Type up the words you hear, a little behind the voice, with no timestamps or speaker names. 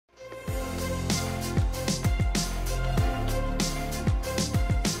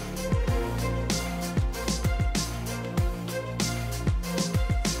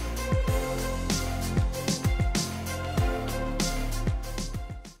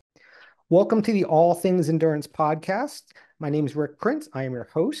Welcome to the All Things Endurance podcast. My name is Rick Prince. I am your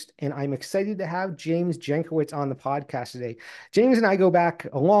host, and I'm excited to have James Jankiewicz on the podcast today. James and I go back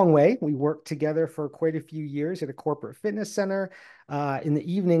a long way. We worked together for quite a few years at a corporate fitness center. In the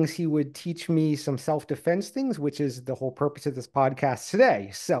evenings, he would teach me some self-defense things, which is the whole purpose of this podcast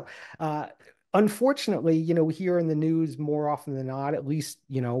today. Uh, Unfortunately, we hear in the news more often than not, at least,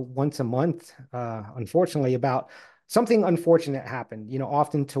 once a month, unfortunately, about something unfortunate happened,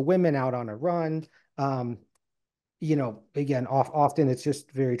 often to women out on a run. Um, Again, often it's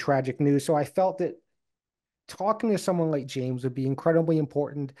just very tragic news. So I felt that talking to someone like James would be incredibly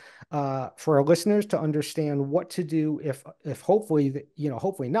important for our listeners to understand what to do if hopefully,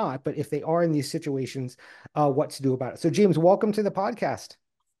 hopefully not, but if they are in these situations, what to do about it. So James, welcome to the podcast.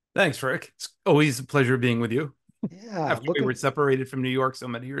 Thanks, Rick. It's always a pleasure being with you Yeah, after we were looking. separated from New York so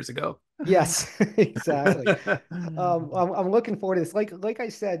many years ago. Yes, exactly. I'm looking forward to this. Like I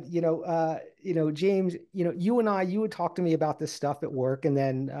said, James, you would talk to me about this stuff at work, and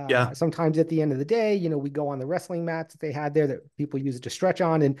then Yeah, sometimes at the end of the day, we go on the wrestling mats that they had there that people use to stretch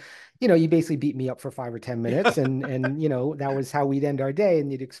on, and you basically beat me up for 5 or 10 minutes, and that was how we'd end our day,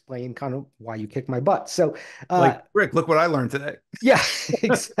 and you'd explain kind of why you kicked my butt. So, uh, like Rick, look what I learned today. yeah,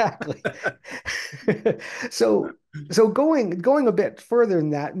 exactly. So going a bit further than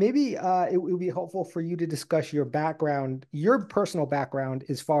that, maybe it would be helpful for you to discuss your background, your personal background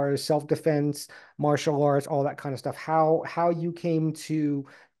as far as self-defense, martial arts, all that kind of stuff. How you came to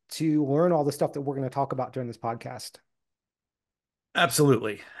learn all the stuff that we're going to talk about during this podcast.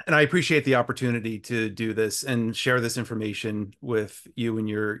 Absolutely. And I appreciate the opportunity to do this and share this information with you and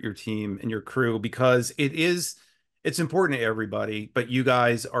your team and your crew because it's important to everybody, but you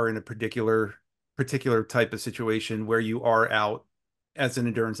guys are in a particular type of situation where you are out as an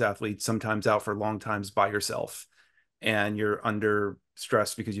endurance athlete, sometimes out for long times by yourself, and you're under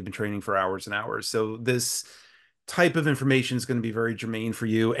stress because you've been training for hours and hours. So this type of information is going to be very germane for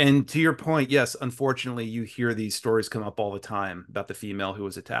you. And to your point, yes, unfortunately, you hear these stories come up all the time about the female who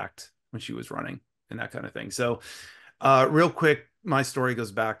was attacked when she was running and that kind of thing. So, real quick, my story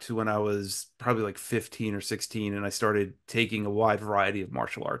goes back to when I was probably like 15 or 16, and I started taking a wide variety of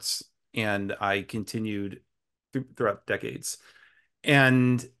martial arts, and I continued throughout decades.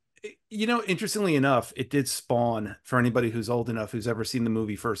 And interestingly enough, it did spawn for anybody who's old enough who's ever seen the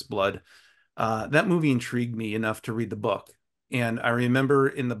movie First Blood. That movie intrigued me enough to read the book. And I remember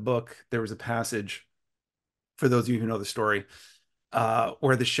in the book, there was a passage, for those of you who know the story,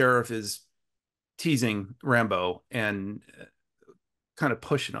 where the sheriff is teasing Rambo and kind of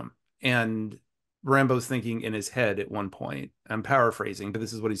pushing him. And Rambo's thinking in his head at one point, I'm paraphrasing, but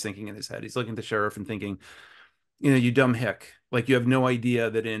this is what he's thinking in his head. He's looking at the sheriff and thinking, you dumb hick. Like you have no idea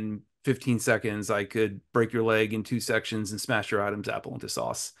that in 15 seconds I could break your leg in two sections and smash your Adam's apple into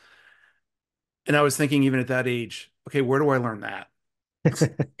sauce. And I was thinking, even at that age, okay, where do I learn that?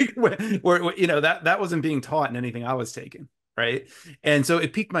 That wasn't being taught in anything I was taking, right? And so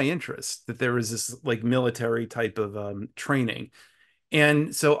it piqued my interest that there was this like military type of training.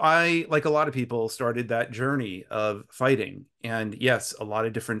 And so I, like a lot of people, started that journey of fighting. And yes, a lot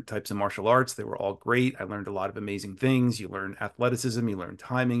of different types of martial arts. They were all great. I learned a lot of amazing things. You learn athleticism, you learn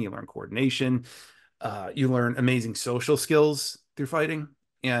timing, you learn coordination, you learn amazing social skills through fighting,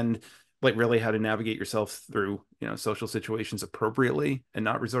 and like really how to navigate yourself through, social situations appropriately and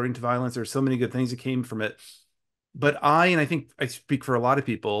not resorting to violence. There's so many good things that came from it. But and I think I speak for a lot of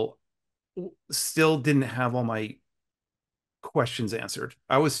people, still didn't have all my questions answered.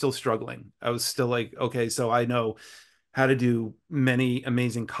 I was still struggling. I was still like, okay, so I know how to do many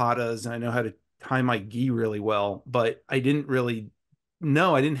amazing katas and I know how to tie my gi really well, but I didn't really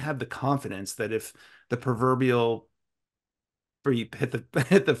know, I didn't have the confidence that if the proverbial beep hit the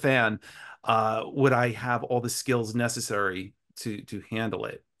hit the fan, would I have all the skills necessary to handle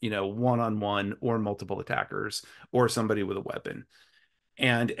it, one on one or multiple attackers or somebody with a weapon.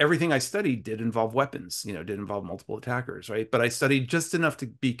 And everything I studied did involve weapons, did involve multiple attackers, right? But I studied just enough to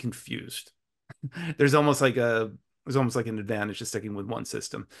be confused. There's almost like a there's almost like an advantage to sticking with one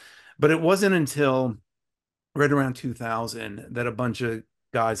system. But it wasn't until right around 2000 that a bunch of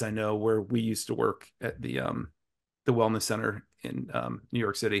guys I know, where we used to work at the wellness center in New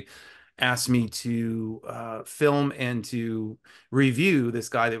York City, asked me to film and to review this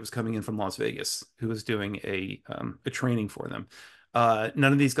guy that was coming in from Las Vegas, who was doing a training for them.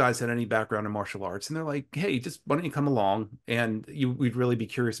 None of these guys had any background in martial arts, and they're like, "Hey, just why don't you come along? And we'd really be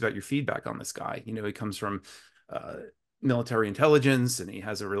curious about your feedback on this guy. He comes from uh, military intelligence, and he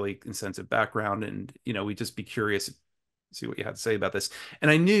has a really extensive background, and we'd just be curious to see what you had to say about this."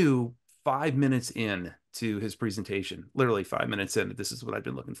 And I knew 5 minutes in to his presentation, literally 5 minutes in, this is what I've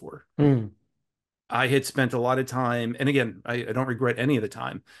been looking for. Mm. I had spent a lot of time, and again, I don't regret any of the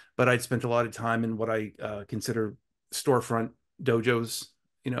time, but I'd spent a lot of time in what I consider storefront dojos,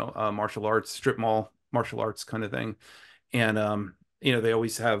 martial arts, strip mall, martial arts kind of thing. And, they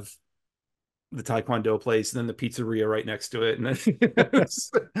always have the Taekwondo place and then the pizzeria right next to it. And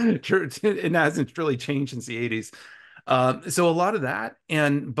it hasn't really changed since the 80s. So a lot of that.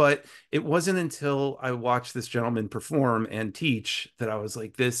 But it wasn't until I watched this gentleman perform and teach that I was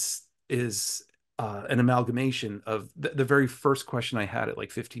like, this is an amalgamation of the very first question I had at like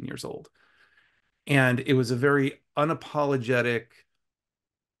 15 years old. And it was a very unapologetic,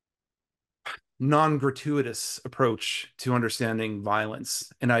 non-gratuitous approach to understanding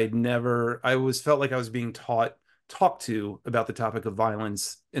violence. And I always felt like I was being talked to about the topic of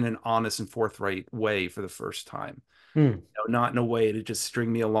violence in an honest and forthright way for the first time. Mm. Not in a way to just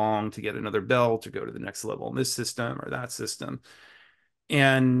string me along to get another belt or go to the next level in this system or that system.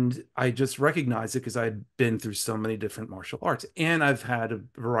 And I just recognized it because I'd been through so many different martial arts and I've had a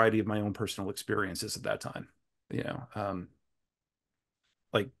variety of my own personal experiences at that time, you know,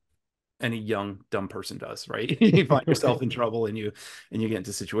 like any young dumb person does, right? You find yourself in trouble and you get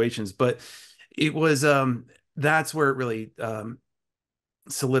into situations. But it was that's where it really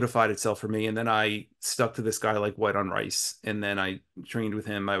solidified itself for me. And then I stuck to this guy like white on rice. And then I trained with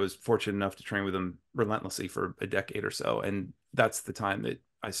him. I was fortunate enough to train with him relentlessly for a decade or so. And that's the time that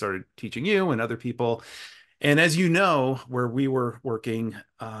I started teaching you and other people. And as you know, where we were working,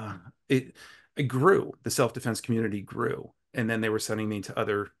 it it grew. The self-defense community grew. And then they were sending me to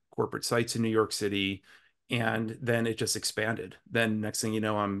other corporate sites in New York City. And then it just expanded. Then next thing you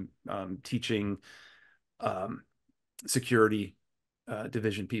know, I'm teaching um, security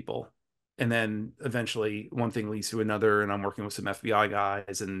division people. And then eventually one thing leads to another, and I'm working with some FBI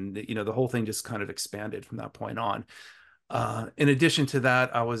guys, and the whole thing just kind of expanded from that point on. In addition to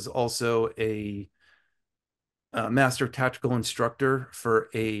that, I was also a master tactical instructor for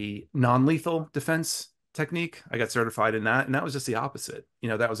a non-lethal defense technique. I got certified in that, and that was just the opposite.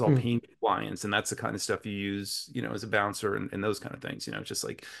 That was all Mm. pain compliance, and that's the kind of stuff you use, as a bouncer and those kind of things. Just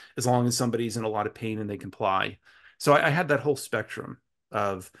like as long as somebody's in a lot of pain and they comply. So I had that whole spectrum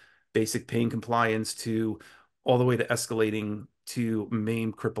of basic pain compliance to all the way to escalating to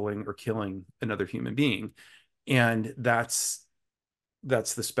maim, crippling, or killing another human being, and that's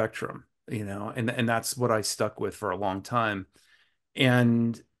the spectrum, and that's what I stuck with for a long time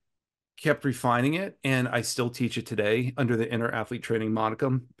and kept refining it. And I still teach it today under the Inner Athlete Training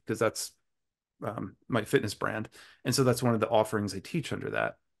monicum because that's my fitness brand. And so that's one of the offerings I teach under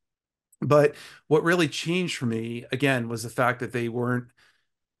that. But what really changed for me again was the fact that they weren't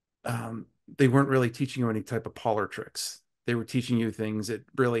really teaching you any type of parlor tricks. They were teaching you things that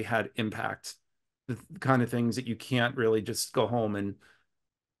really had impact, the kind of things that you can't really just go home and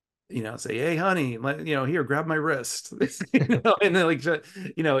say, hey, honey, here, grab my wrist, and then like,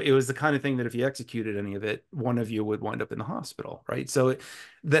 it was the kind of thing that if you executed any of it, one of you would wind up in the hospital. Right. So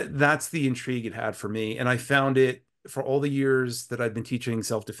that's the intrigue it had for me. And I found it for all the years that I've been teaching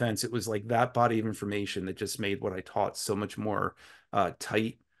self-defense, it was like that body of information that just made what I taught so much more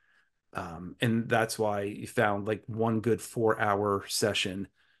tight. And that's why you found like one good 4-hour session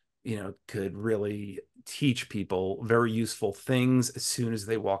could really teach people very useful things as soon as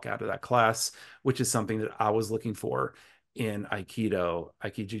they walk out of that class, which is something that I was looking for in Aikido,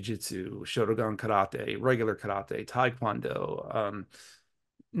 Aiki Jiu-Jitsu, Shotogan Karate, regular Karate, Taekwondo,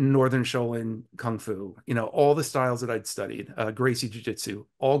 Northern Shaolin Kung Fu, all the styles that I'd studied, Gracie Jiu-Jitsu,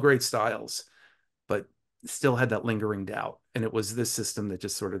 all great styles, but still had that lingering doubt. And it was this system that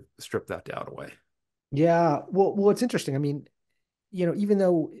just sort of stripped that doubt away. Yeah. Well, it's interesting. I mean, even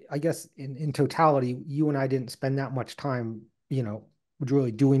though I guess in totality, you and I didn't spend that much time,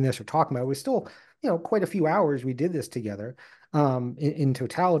 really doing this or talking about it, was still, quite a few hours we did this together, in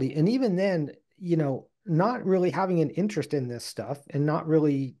totality. And even then, not really having an interest in this stuff and not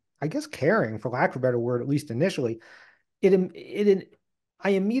really, I guess, caring, for lack of a better word, at least initially, it I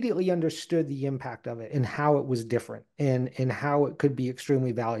immediately understood the impact of it and how it was different and how it could be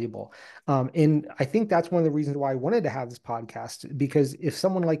extremely valuable. And I think that's one of the reasons why I wanted to have this podcast, because if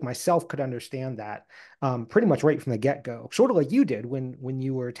someone like myself could understand that, pretty much right from the get-go, sort of like you did when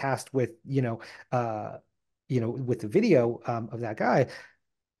you were tasked with, with the video, of that guy,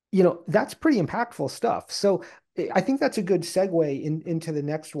 that's pretty impactful stuff. So I think that's a good segue into the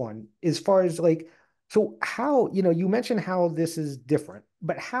next one, as far as like, So how, you mentioned how this is different,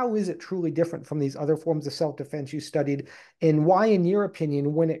 but how is it truly different from these other forms of self-defense you studied? And why, in your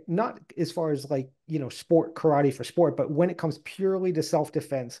opinion, when it not as far as like, sport, karate for sport, but when it comes purely to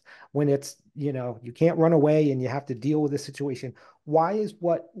self-defense, when it's, you can't run away and you have to deal with a situation, why is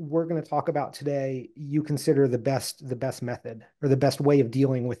what we're going to talk about today you consider the best method or the best way of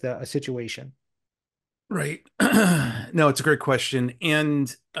dealing with a situation? Right. No, it's a great question.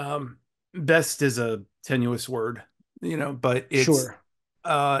 And best is a tenuous word, but Sure.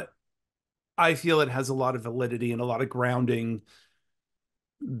 uh I feel it has a lot of validity and a lot of grounding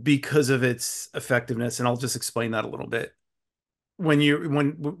because of its effectiveness. And I'll just explain that a little bit.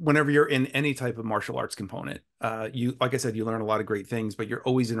 Whenever you're in any type of martial arts component, you, like I said, you learn a lot of great things, but you're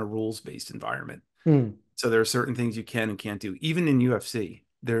always in a rules-based environment. Hmm. So there are certain things you can and can't do. Even in UFC,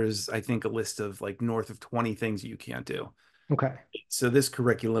 there's, I think, a list of like north of 20 things you can't do. Okay. So this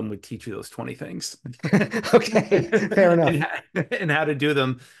curriculum would teach you those 20 things Okay. Fair enough. and how to do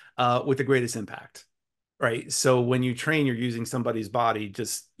them with the greatest impact. Right. So when you train, you're using somebody's body.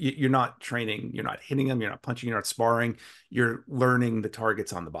 Just you're not training, you're not hitting them, you're not punching, you're not sparring. You're learning the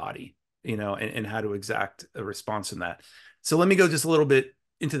targets on the body, and how to exact a response from that. So let me go just a little bit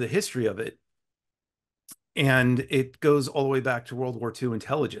into the history of it. And it goes all the way back to World War II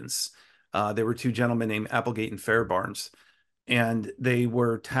intelligence. There were two gentlemen named Applegate and Fairbarns, and they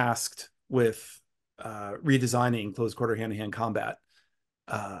were tasked with redesigning close quarter hand to hand combat.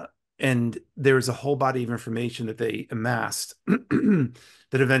 Uh, and there's a whole body of information that they amassed that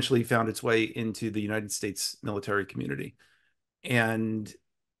eventually found its way into the United States military community. And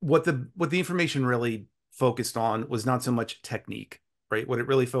what the information really focused on was not so much technique, right? What it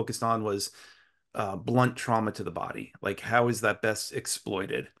really focused on was blunt trauma to the body. Like, how is that best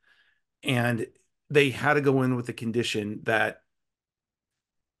exploited? And they had to go in with the condition that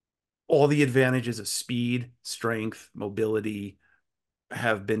all the advantages of speed, strength, mobility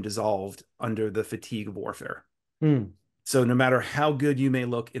have been dissolved under the fatigue of warfare. Hmm. So no matter how good you may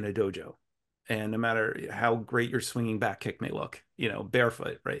look in a dojo, and no matter how great your swinging back kick may look,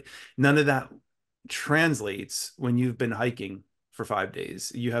 barefoot, right? None of that translates when you've been hiking for 5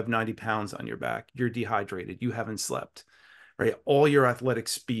 days. You have 90 pounds on your back. You're dehydrated. You haven't slept, right? All your athletic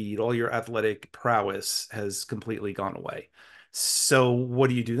speed, all your athletic prowess has completely gone away. So what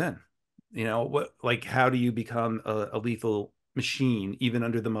do you do then? Like, how do you become a lethal machine, even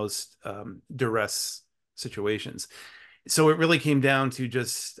under the most duress situations? So it really came down to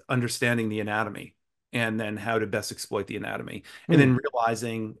just understanding the anatomy and then how to best exploit the anatomy. And Hmm. then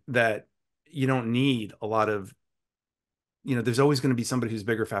realizing that you don't need a lot of, there's always going to be somebody who's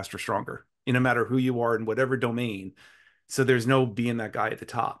bigger, faster, stronger, no matter who you are in whatever domain. So there's no being that guy at the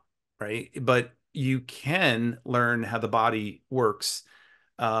top, right? But you can learn how the body works,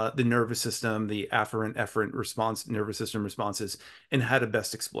 the nervous system, the afferent, efferent response, nervous system responses, and how to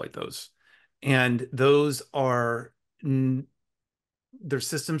best exploit those. And those are they're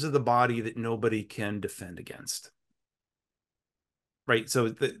systems of the body that nobody can defend against. Right.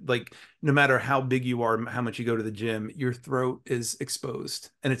 So like, no matter how big you are, how much you go to the gym, your throat is exposed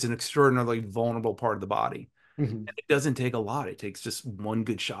and it's an extraordinarily vulnerable part of the body. Hmm. And it doesn't take a lot. It takes just one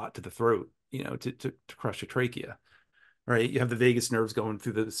good shot to the throat, to crush a trachea. Right. You have the vagus nerves going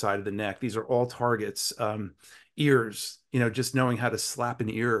through the side of the neck. These are all targets. Ears, just knowing how to slap an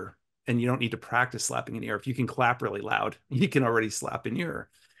ear, and you don't need to practice slapping an ear. If you can clap really loud, you can already slap an ear.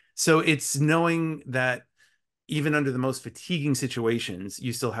 So it's knowing that even under the most fatiguing situations,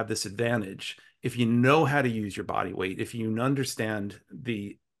 you still have this advantage. If you know how to use your body weight, if you understand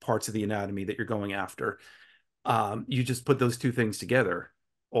the parts of the anatomy that you're going after, you just put those two things together,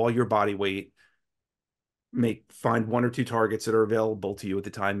 all your body weight, find one or two targets that are available to you at the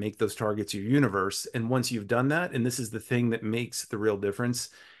time, make those targets your universe. And once you've done that, and this is the thing that makes the real difference,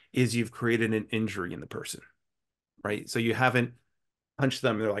 is you've created an injury in the person, right? So you haven't punched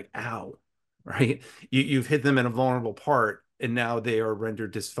them and they're like, ow, right? You've hit them in a vulnerable part, and now they are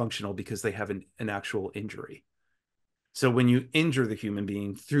rendered dysfunctional because they have an actual injury. So when you injure the human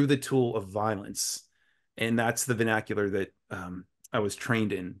being through the tool of violence, and that's the vernacular that I was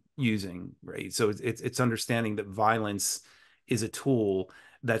trained in using, right? So it's understanding that violence is a tool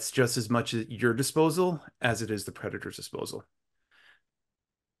that's just as much at your disposal as it is the predator's disposal.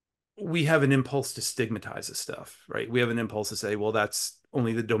 We have an impulse to stigmatize this stuff, right? We have an impulse to say, well, that's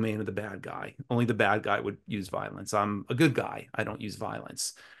only the domain of the bad guy. Only the bad guy would use violence. I'm a good guy. I don't use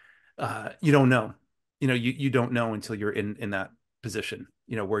violence. You don't know. You don't know until you're in that position,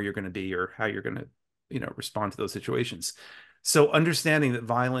 where you're going to be or how you're going to, respond to those situations. So understanding that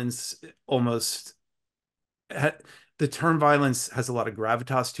violence almost the term violence has a lot of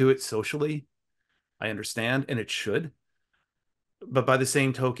gravitas to it socially. I understand, and it should. But by the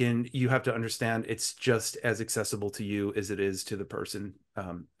same token, you have to understand it's just as accessible to you as it is to the person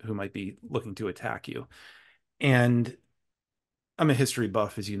who might be looking to attack you. And I'm a history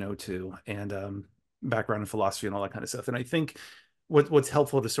buff, as you know, too, and background in philosophy and all that kind of stuff. And I think what's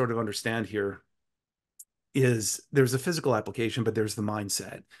helpful to sort of understand here is there's a physical application, but there's the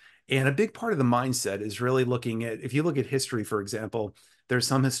mindset. And a big part of the mindset is really looking at, if you look at history, for example, there's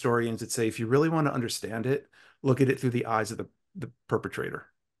some historians that say if you really want to understand it, look at it through the eyes of the perpetrator,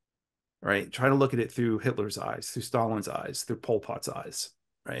 right? Try to look at it through Hitler's eyes, through Stalin's eyes, through Pol Pot's eyes,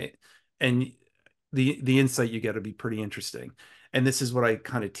 right? And the insight you get will be pretty interesting. And this is what I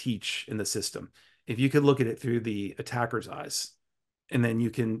kind of teach in the system. If you could look at it through the attacker's eyes, and then you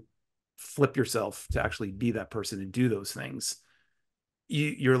can flip yourself to actually be that person and do those things,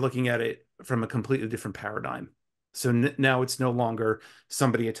 you're looking at it from a completely different paradigm. So now it's no longer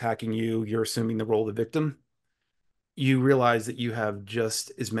somebody attacking you, you're assuming the role of the victim. You realize that you have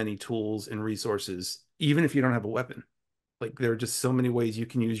just as many tools and resources, even if you don't have a weapon. Like there are just so many ways you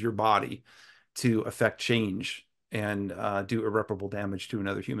can use your body to affect change and do irreparable damage to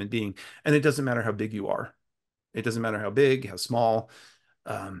another human being. And it doesn't matter how big you are. It doesn't matter how big, how small,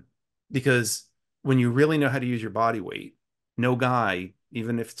 um, because when you really know how to use your body weight, no guy,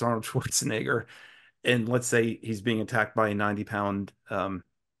 even if it's Arnold Schwarzenegger, and let's say he's being attacked by a 90-pound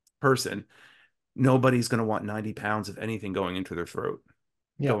person, nobody's going to want 90 pounds of anything going into their throat,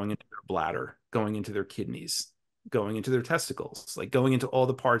 Yeah. going into their bladder, going into their kidneys, going into their testicles, like going into all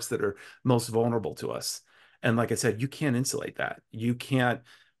the parts that are most vulnerable to us. And like I said, you can't insulate that. You can't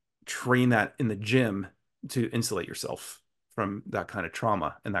train that in the gym to insulate yourself from that kind of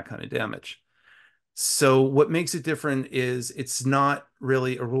trauma and that kind of damage. So what makes it different is it's not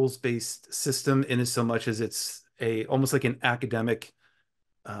really a rules-based system in as so much as it's a almost like an academic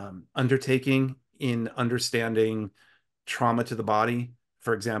undertaking in understanding trauma to the body.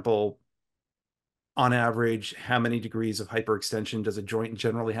 For example, on average, how many degrees of hyperextension does a joint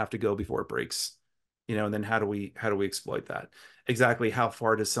generally have to go before it breaks? And then how do we exploit that? Exactly how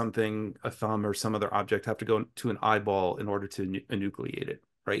far does something, a thumb or some other object, have to go to an eyeball in order to enucleate it,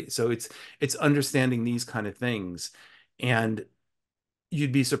 right? So it's understanding these kind of things, and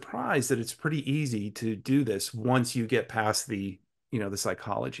you'd be surprised that it's pretty easy to do this once you get past the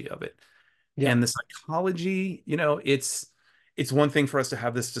psychology of it. Yeah. And the psychology, it's one thing for us to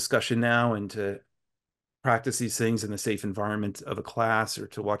have this discussion now and to practice these things in the safe environment of a class or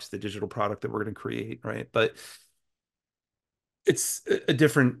to watch the digital product that we're going to create, right? But it's a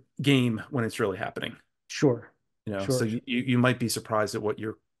different game when it's really happening, Sure. so Sure. you might be surprised at what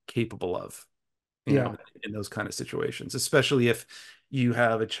you're capable of, Yeah. in those kind of situations, especially if you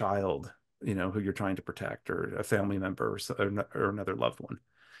have a child, who you're trying to protect, or a family member, or another loved one.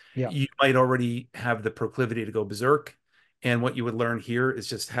 Yeah. You might already have the proclivity to go berserk. And what you would learn here is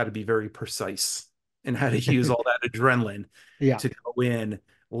just how to be very precise and how to use all that adrenaline Yeah. to go in,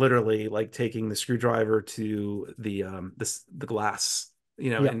 literally like taking the screwdriver to the glass,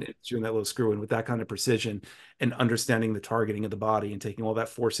 Yeah. and doing that little screw in with that kind of precision, and understanding the targeting of the body and taking all that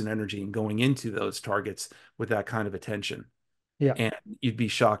force and energy and going into those targets with that kind of attention. Yeah. And you'd be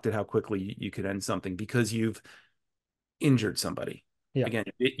shocked at how quickly you could end something because you've injured somebody. Yeah. Again,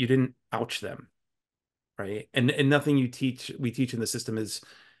 you didn't ouch them, right? And nothing we teach in the system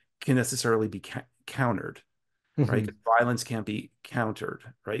can necessarily be countered, right? Hmm. Violence can't be countered,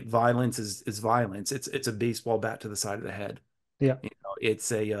 right? Violence is violence. It's a baseball bat to the side of the head. Yeah.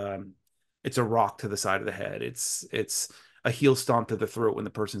 It's a rock to the side of the head. It's a heel stomp to the throat when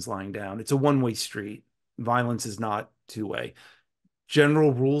the person's lying down. It's a one-way street. Violence is not two-way.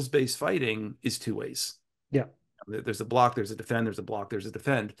 General rules-based fighting is two ways. Yeah. There's a block, there's a defend, there's a block, there's a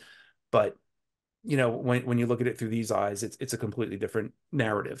defend. But when you look at it through these eyes, it's a completely different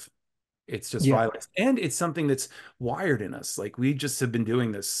narrative. It's just Yeah. violence, and it's something that's wired in us. Like we just have been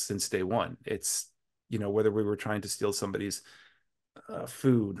doing this since day one. It's whether we were trying to steal somebody's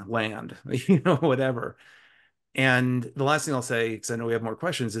food, land, whatever. And the last thing I'll say, because I know we have more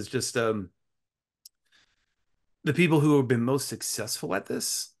questions, is just the people who have been most successful at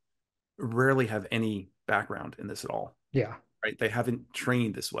this rarely have any background in this at all, Yeah. right? They haven't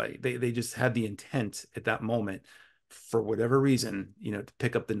trained this way. They just had the intent at that moment, for whatever reason, to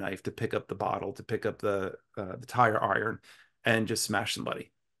pick up the knife, to pick up the bottle, to pick up the tire iron, and just smash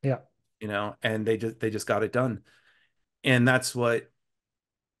somebody. Yeah. And they just got it done. And that's what,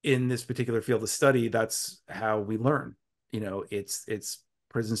 in this particular field of study, that's how we learn. It's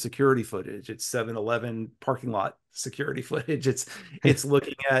prison security footage, it's 7-Eleven parking lot security footage, it's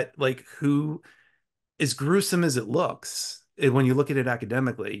looking at, like, who, as gruesome as it looks, when you look at it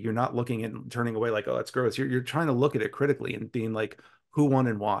academically, you're not looking and turning away like, oh, that's gross. You're trying to look at it critically and being like, who won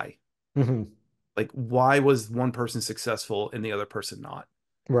and why? Hmm. Like, why was one person successful and the other person not?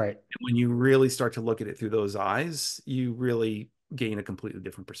 Right. And when you really start to look at it through those eyes, you really gain a completely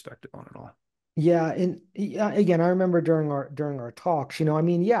different perspective on it all. Yeah, and yeah, again, I remember during our talks, I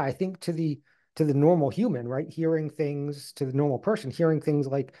mean, yeah, I think to the normal human, right, hearing things to the normal person, hearing things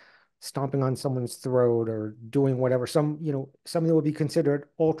like stomping on someone's throat or doing whatever, something that would be considered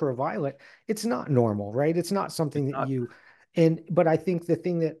ultraviolet, it's not normal, right? It's not something It's that not but I think the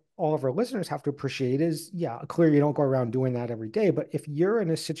thing that all of our listeners have to appreciate is, yeah, clearly you don't go around doing that every day, but if you're in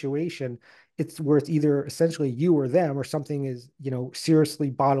a situation it's where it's either essentially you or them or something is seriously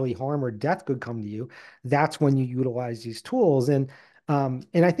bodily harm or death could come to you, that's when you utilize these tools. And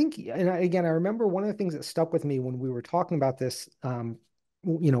I think, and again, I remember one of the things that stuck with me when we were talking about this,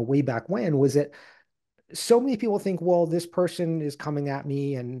 way back when, was that so many people think, well, this person is coming at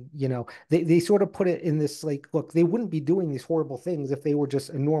me, and they sort of put it in this, like, look, they wouldn't be doing these horrible things if they were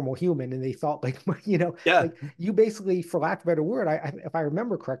just a normal human, and they thought like, yeah, like you basically, for lack of a better word, if I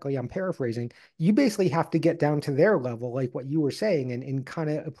remember correctly, I'm paraphrasing, you basically have to get down to their level, like what you were saying, and kind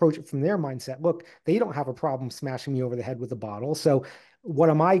of approach it from their mindset. Look, they don't have a problem smashing me over the head with a bottle, so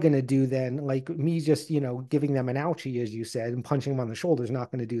what am I going to do then? Like, me just, giving them an ouchie, as you said, and punching them on the shoulder is not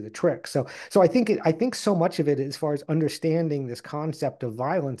going to do the trick. So I think so much of it, as far as understanding this concept of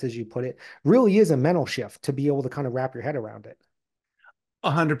violence, as you put it, really is a mental shift to be able to kind of wrap your head around it.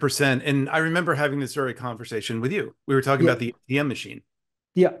 100%. And I remember having this very conversation with you. We were talking Yeah. about the ATM machine,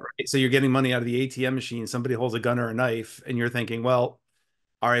 Yeah. right? So you're getting money out of the ATM machine. Somebody holds a gun or a knife, and you're thinking, well,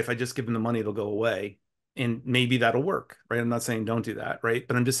 all right, if I just give them the money, they'll go away. And maybe that'll work, right? I'm not saying don't do that, right?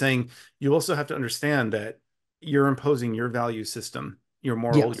 But I'm just saying you also have to understand that you're imposing your value system, your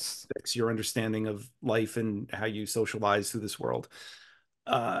moral, your Yes. ethics, your understanding of life and how you socialize through this world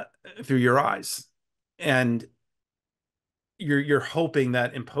uh, through your eyes. And you're hoping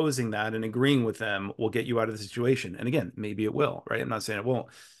that imposing that and agreeing with them will get you out of the situation. And again, maybe it will, right? I'm not saying it won't,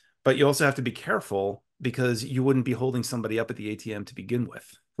 but you also have to be careful because you wouldn't be holding somebody up at the ATM to begin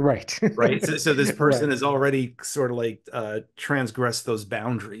with, Right. right? So this person Right. has already sort of like transgressed those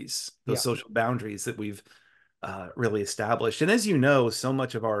boundaries, those Yeah. social boundaries that we've really established. And as you know, so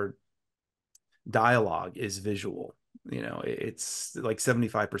much of our dialogue is visual. It's like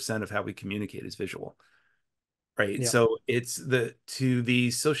 75% of how we communicate is visual, right? Yeah. So it's the to the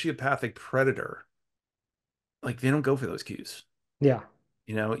sociopathic predator, like they don't go for those cues. Yeah.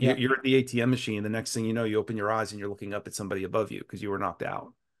 Yeah. You're at the ATM machine. The next thing you know, you open your eyes and you're looking up at somebody above you because you were knocked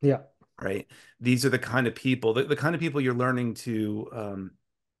out, Yeah. right? These are the kind of people, the kind of people you're learning to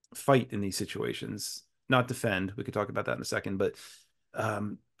fight in these situations, not defend. We could talk about that in a second, but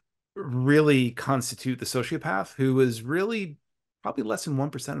um, really constitute the sociopath, who is really probably less than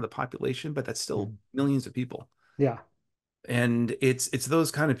 1% of the population, but that's still Mhm. millions of people. Yeah. And it's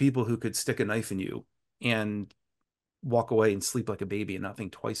those kind of people who could stick a knife in you and walk away and sleep like a baby and not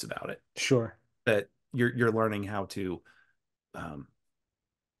think twice about it. Sure. That you're learning how to um,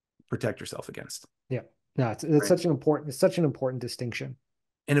 protect yourself against. Yeah. No, it's Right. such an important distinction.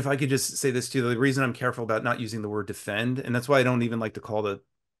 And if I could just say this too, the reason I'm careful about not using the word defend, and that's why I don't even like to call the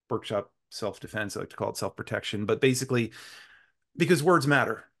workshop self-defense, I like to call it self-protection, but basically because words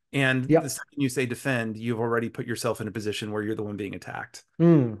matter. And the Yep. second you say defend, you've already put yourself in a position where you're the one being attacked.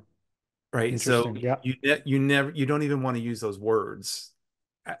 Mm, Right. So interesting. Yep. you don't even want to use those words,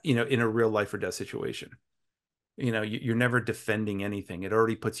 in a real life or death situation. You're never defending anything. It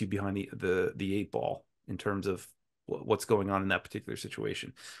already puts you behind the eight ball in terms of what's going on in that particular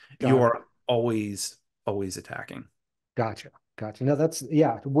situation. You Got it. are always attacking. Gotcha. Gotcha. No,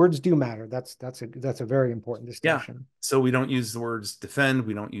 yeah, words do matter. That's a very important Yeah. distinction. So we don't use the words defend.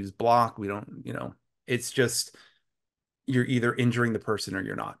 We don't use block. We don't. It's just you're either injuring the person or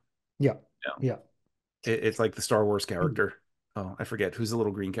you're not. Yeah. You know, Yeah. it's like the Star Wars character. Oh, I forget who's the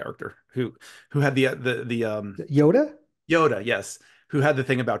little green character who had the Yoda? Yoda, yes, who had the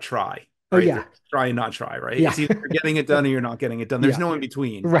thing about try, Oh right? yeah. Try and not try, right? Yeah. It's either you're getting it done or you're not getting it done. There's Yeah. no in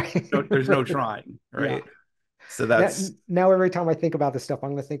between. Right. No, there's no Right. trying, Yeah. right? So Now, that's now every time I think about this stuff,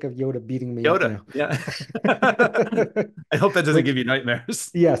 I'm gonna think of Yoda beating me up Yoda. now. Yeah. I hope that doesn't Which, give you nightmares.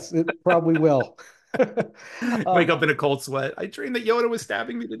 yes, it probably will. Wake Um, up in a cold sweat. I dreamed that Yoda was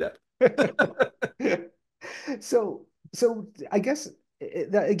stabbing me to death. so I guess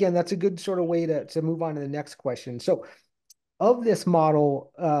again, that's a good sort of way to move on to the next question. So, of this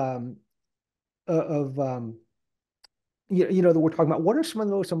model of that we're talking about, what are some of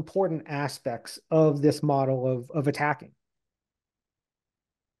the most important aspects of this model of attacking?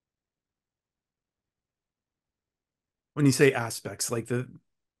 when you say aspects, like the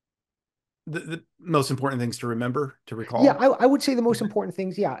most important things to remember, to Yeah, recall. I would say the most important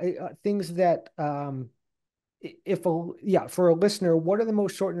things, yeah, things that if a yeah, for a listener, what are the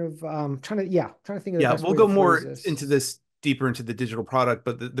most sort of trying to think of the Yeah, best we'll way to go phrase more this. into this deeper into the digital product,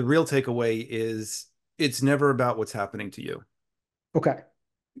 but the real takeaway is it's never about what's happening to you, Okay.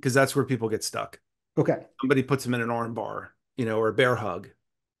 because that's where people get stuck. Okay. Somebody puts them in an arm bar, or a bear hug,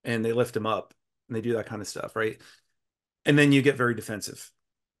 and they lift them up and they do that kind of stuff, right? And then you get very defensive.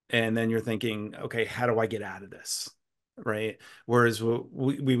 And then you're thinking, okay, how do I get out of this? Right. Whereas what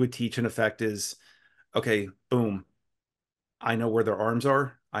we would teach in effect is, okay, boom, I know where their arms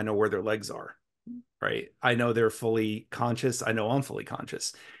are. I know where their legs are. Right. I know they're fully conscious. I know I'm fully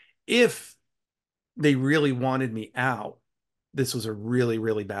conscious. If they really wanted me out, this was a really,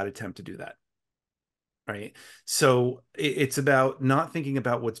 really bad attempt to do that. Right. So it's about not thinking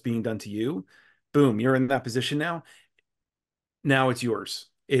about what's being done to you. Boom, you're in that position now. Now it's yours.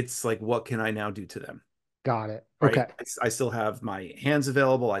 It's like, what can I now do to them? Got it. Right? Okay. I still have my hands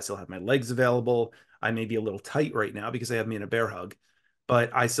available. I still have my legs available. I may be a little tight right now because they have me in a bear hug, but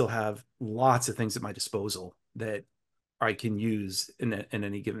I still have lots of things at my disposal that I can use in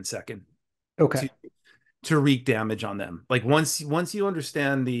any given second Okay. to to wreak damage on them. Like once you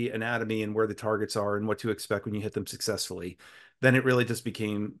understand the anatomy and where the targets are and what to expect when you hit them successfully, then it really just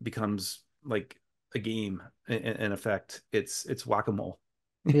becomes like a game in effect. It's whack-a-mole.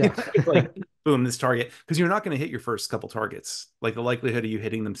 Yeah. It's like boom, this target, because you're not going to hit your first couple targets. Like the likelihood of you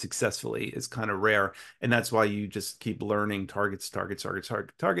hitting them successfully is kind of rare, and that's why you just keep learning targets.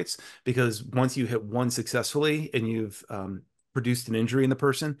 Because once you hit one successfully and you've produced an injury in the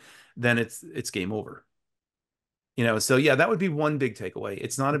person, then it's game over. So yeah, that would be one big takeaway.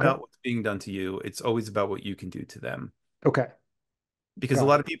 It's not Okay. about what's being done to you. It's always about what you can do to them. Okay. Because a Got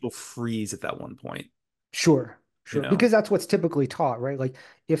lot of it. people freeze at that one point, Sure. you Sure. know? Because that's what's typically taught, right? Like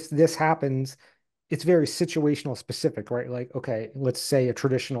if this happens, it's very situational specific, right? Like, okay, let's say a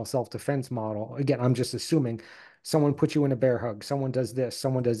traditional self-defense model. Again, I'm just assuming someone puts you in a bear hug, someone does this,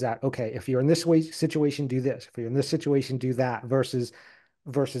 someone does that. Okay, if you're in this way situation, do this. If you're in this situation, do that versus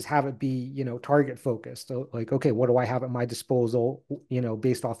have it be, target focused. So like, okay, what do I have at my disposal,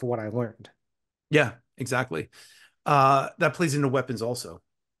 based off of what I learned? Yeah, exactly. That plays into weapons also,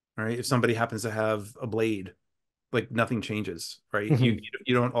 right? If somebody happens to have a blade, like nothing changes, right? You Hmm.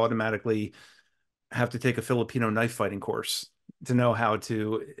 you don't automatically have to take a Filipino knife fighting course to know how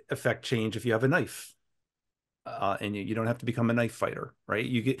to affect change if you have a knife. And you don't have to become a knife fighter, right?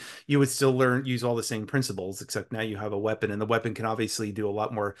 You would still use all the same principles, except now you have a weapon, and the weapon can obviously do a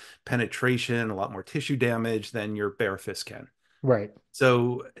lot more penetration, a lot more tissue damage than your bare fist can. Right.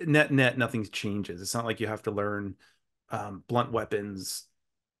 So net, nothing changes. It's not like you have to learn blunt weapons,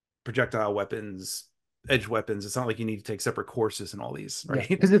 projectile weapons, edge weapons. It's not like you need to take separate courses and all these, Yeah. right?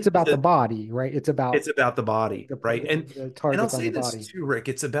 Because it's It's about the a, body, right? It's it's about about the like body, the, right? the, And the I'll targets on say the this body. too, Rick.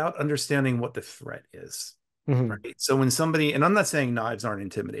 It's about understanding what the threat is, Hmm. right? So when somebody, and I'm not saying knives aren't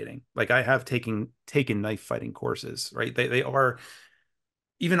intimidating. Like I have taken knife fighting courses, right? They are,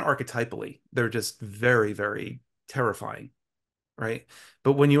 even archetypally, they're just very, very terrifying, right?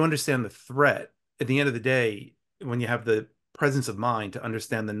 But when you understand the threat, at the end of the day, when you have the presence of mind to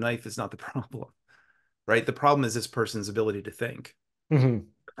understand the knife is not the problem, right? The problem is this person's ability to think. Hmm.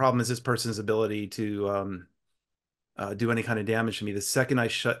 The problem is this person's ability to do any kind of damage to me. The second I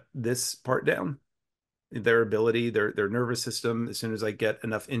shut this part down, their ability, their nervous system, as soon as I get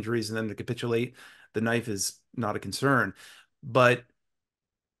enough injuries and then to capitulate, the knife is not a concern. But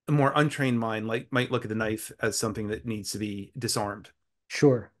a more untrained mind might look at the knife as something that needs to be disarmed,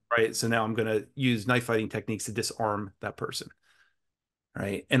 Sure. right? So now I'm going to use knife fighting techniques to disarm that person,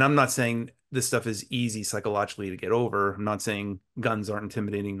 right? And I'm not saying this stuff is easy psychologically to get over. I'm not saying guns aren't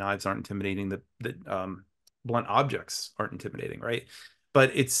intimidating, knives aren't intimidating, that blunt objects aren't intimidating, right?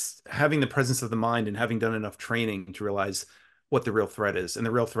 But it's having the presence of the mind and having done enough training to realize what the real threat is. And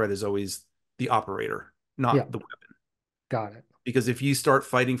the real threat is always the operator, Yeah. not the weapon. Got it. Because if you start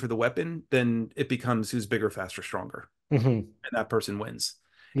fighting for the weapon, then it becomes who's bigger, faster, stronger, Hmm. and that person wins.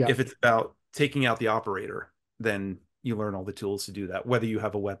 Yeah. If it's about taking out the operator, then you learn all the tools to do that, whether you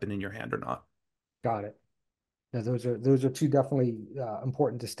have a weapon in your hand or not. Got it. Yeah, those are two definitely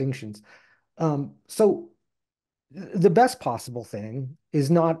important distinctions. So the best possible thing is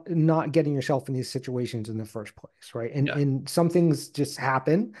not getting yourself in these situations in the first place, right? And Yeah. and some things just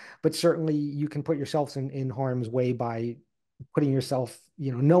happen, but certainly you can put yourself in harm's way by putting yourself,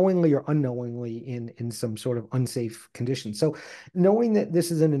 knowingly or unknowingly in some sort of unsafe condition. So knowing that this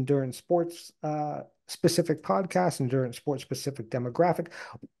is an endurance sports specific podcast, endurance sports specific demographic,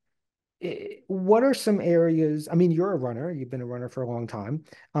 what are some areas? I mean, you're a runner, you've been a runner for a long time.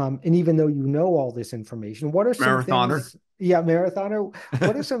 And even though you know all this information, what are some Marathoner. things, yeah, marathoner,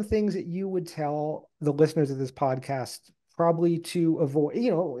 what are some things that you would tell the listeners of this podcast probably to avoid,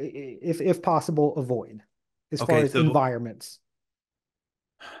 if possible, avoid as far Okay, as so environments?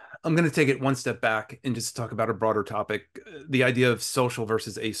 I'm going to take it one step back and just talk about a broader topic, the idea of social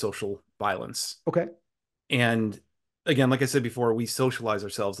versus asocial violence. Okay. And again, like I said before, we socialize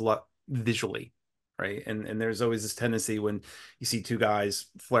ourselves a lot visually, right? And there's always this tendency when you see two guys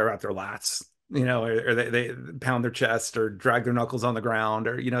flare out their lats, or they pound their chest or drag their knuckles on the ground,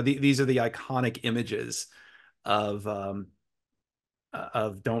 or these are the iconic images of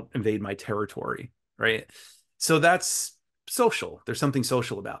don't invade my territory, right? So that's social. There's something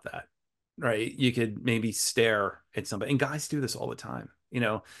social about that, right? You could maybe stare at somebody, and guys do this all the time.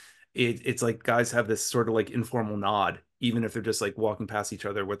 It's like guys have this sort of like informal nod, even if they're just like walking past each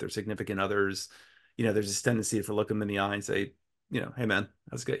other with their significant others. There's this tendency to look them in the eye and say, hey man,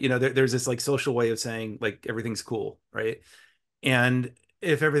 that's good. There's this like social way of saying like everything's cool, right? And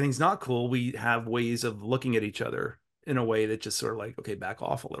if everything's not cool, we have ways of looking at each other in a way that just sort of like, okay, back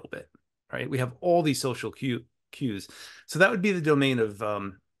off a little bit, right? We have all these social cues. So that would be the domain of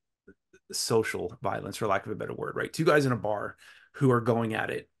social violence, for lack of a better word, right? Two guys in a bar who are going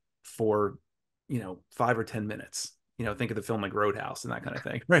at it for, 5 or 10 minutes. Think of the film like Roadhouse and that kind of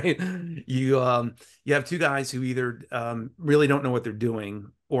thing, right? You have two guys who either really don't know what they're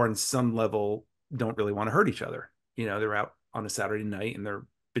doing, or on some level don't really want to hurt each other. They're out on a Saturday night and they're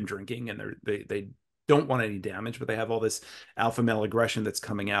been drinking and they don't want any damage, but they have all this alpha male aggression that's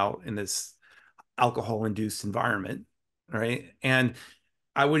coming out in this alcohol induced environment, right? And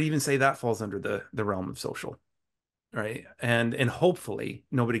I would even say that falls under the realm of social, right? And hopefully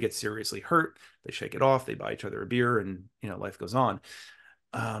nobody gets seriously hurt. They shake it off, they buy each other a beer, and life goes on.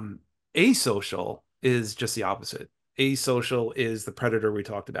 um Asocial is just the opposite. Asocial is the predator we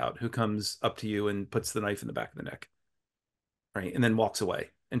talked about, who comes up to you and puts the knife in the back of the neck, right, and then walks away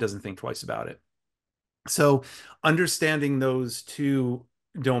and doesn't think twice about it. So understanding those two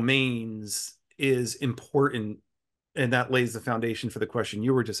domains is important, and that lays the foundation for the question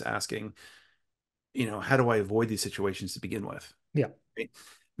you were just asking. How do I avoid these situations to begin with? Yeah. Right?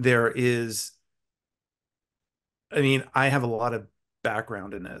 There is, I mean, I have a lot of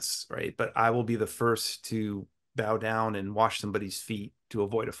background in this, right? But I will be the first to bow down and wash somebody's feet to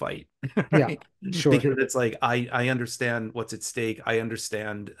avoid a fight, Yeah. right? Sure. Because it's like I understand what's at stake. I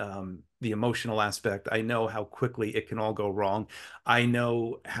understand the emotional aspect. I know how quickly it can all go wrong. I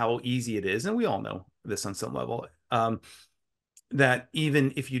know how easy it is, and we all know this on some level. That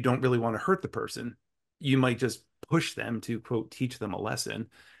even if you don't really want to hurt the person, you might just push them to quote teach them a lesson,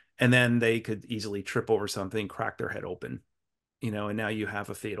 and then they could easily trip over something, crack their head open, and now you have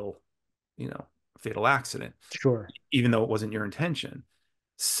a you know fatal accident, Sure. even though it wasn't your intention.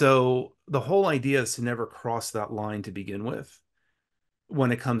 So the whole idea is to never cross that line to begin with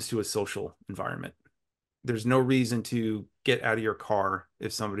when it comes to a social environment. There's no reason to get out of your car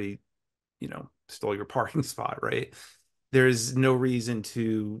if somebody stole your parking spot, right? There's no reason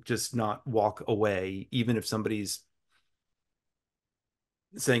to just not walk away, even if somebody's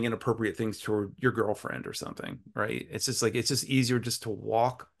saying inappropriate things toward your girlfriend or something, right? It's just easier just to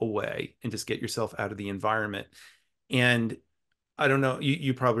walk away and just get yourself out of the environment. And I don't know,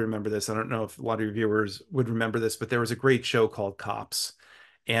 you probably remember this. I don't know if a lot of your viewers would remember this, but there was a great show called Cops.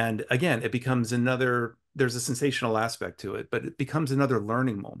 And again, it becomes another, there's a sensational aspect to it, but it becomes another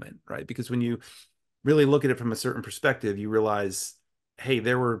learning moment, right? Because when you really look at it from a certain perspective, you realize, hey,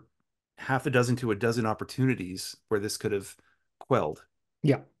 there were half a dozen to a dozen opportunities where this could have quelled,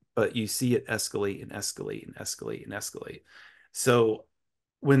 Yeah. but you see it escalate and escalate and escalate and escalate. So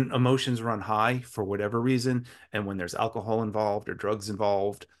when emotions run high for whatever reason, and when there's alcohol involved or drugs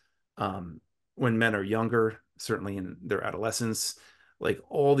involved, um, when men are younger, certainly in their adolescence, like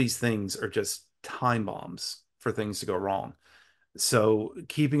all these things are just time bombs for things to go wrong. So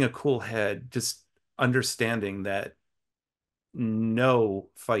keeping a cool head, just understanding that no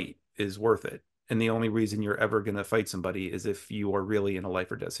fight is worth it. And the only reason you're ever going to fight somebody is if you are really in a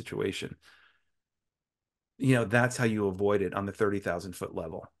life or death situation. That's how you avoid it on the 30,000 foot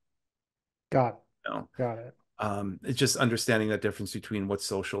level. Got it. You know? Got it. It's just understanding that difference between what's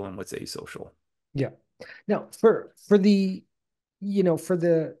social and what's asocial. Yeah. Now, for the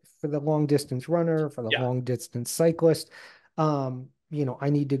for the long distance runner, for the Yeah. long distance cyclist, I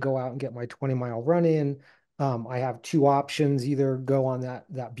need to go out and get my 20-mile run in. I have two options: either go on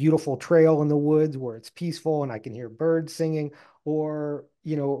that beautiful trail in the woods where it's peaceful and I can hear birds singing, or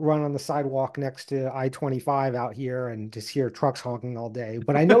run on the sidewalk next to I-25 out here and just hear trucks honking all day.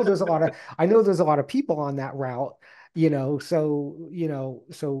 But I know there's a lot of people on that route, so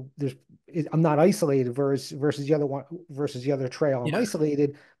I'm not isolated versus the other one versus the other trail. I'm Yeah.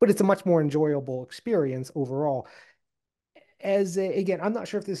 isolated, but it's a much more enjoyable experience overall. Again, I'm not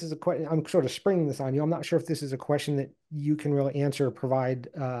sure if this is a question. I'm sort of springing this on you. I'm not sure if this is a question that you can really answer or provide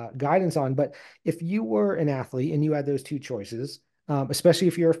guidance on. But if you were an athlete and you had those two choices, especially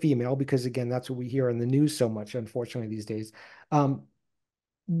if you're a female, because again, that's what we hear in the news so much, unfortunately, these days. Um,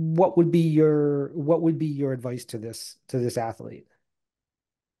 what would be your advice to this athlete?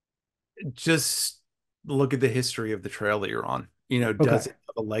 Just look at the history of the trail that you're on. Does Okay. it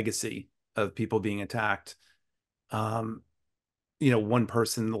have a legacy of people being attacked? Um, one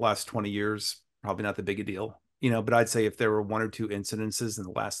person in the last 20 years, probably not the big a deal. But I'd say if there were one or two incidences in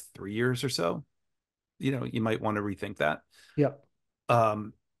the last 3 years or so, you might want to rethink that. Yep.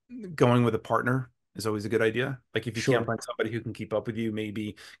 Um, Going with a partner is always a good idea. Like if you can't Sure. find somebody who can keep up with you,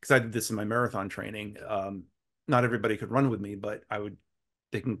 maybe because I did this in my marathon training. Not everybody could run with me, but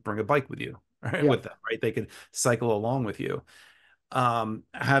they can bring a bike with you, right? With Yep. them, right? They could cycle along with you.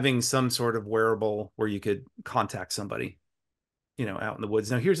 Having some sort of wearable where you could contact somebody, out in the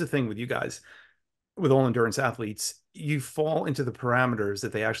woods. Now, here's the thing with you guys, with all endurance athletes, you fall into the parameters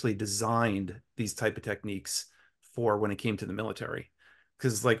that they actually designed these type of techniques for when it came to the military.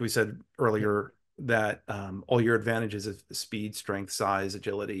 Because, like we said Yep. earlier, that all your advantages of speed, strength, size,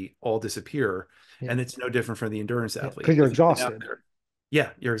 agility all disappear, and Yep. it's no different for the endurance Yeah. athlete. Because you're If you've been out exhausted. there,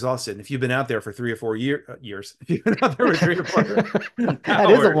 yeah, you're exhausted. And if you've been out there for 3 or 4 years, if you've been out there for 3 or 4 That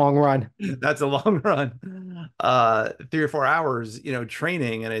is a hours, long run. that's a long run. 3 or 4 hours,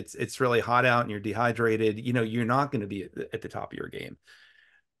 training, and it's really hot out and you're dehydrated, you're not going to be at the top of your game.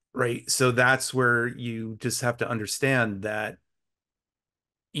 Right. So that's where you just have to understand that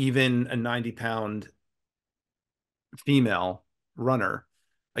even a 90-pound female runner,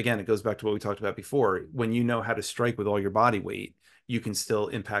 again, it goes back to what we talked about before. When you know how to strike with all your body weight, you can still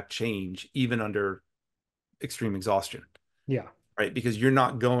impact change even under extreme exhaustion. Yeah. Right? Because you're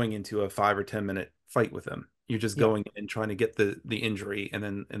not going into a 5 or 10 minute fight with them. You're just Yeah. going and trying to get the injury and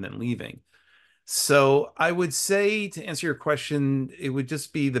then leaving. So I would say, to answer your question, it would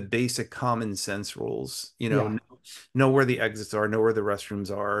just be the basic common sense rules. Yeah. Know where the exits are, know where the restrooms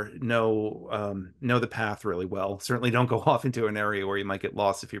are, know the path really well. Certainly don't go off into an area where you might get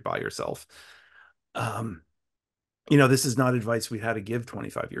lost if you're by yourself. Um, this is not advice we had to give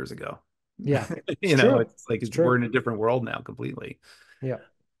 25 years ago. Yeah. It's true. It's like It's we're true. in a different world now completely. Yeah.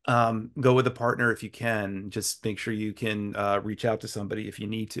 Go with a partner if you can. Just make sure you can reach out to somebody if you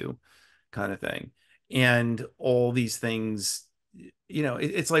need to, kind of thing. And all these things,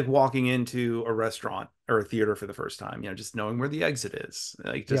 it's like walking into a restaurant or a theater for the first time. Just knowing where the exit is,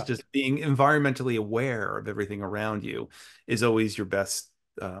 like just Yeah. just being environmentally aware of everything around you is always your best.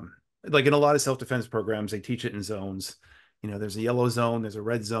 Like in a lot of self-defense programs, they teach it in zones. There's a yellow zone, there's a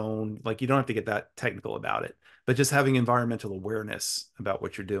red zone. Like you don't have to get that technical about it, but just having environmental awareness about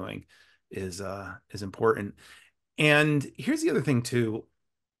what you're doing is important. And here's the other thing too,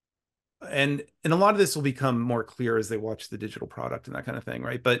 and a lot of this will become more clear as they watch the digital product and that kind of thing,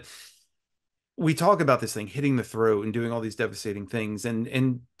 right? But we talk about this thing hitting the throat and doing all these devastating things,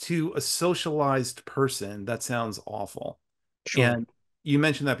 and to a socialized person that sounds awful. Sure. And you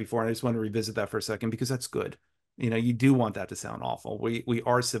mentioned that before, and I just want to revisit that for a second because that's good. You do want that to sound awful. We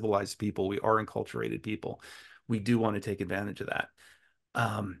are civilized people, we are enculturated people, we do want to take advantage of that.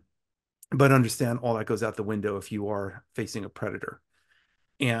 um, but understand all that goes out the window if you are facing a predator.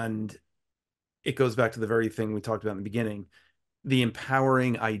 And it goes back to the very thing we talked about in the beginning, the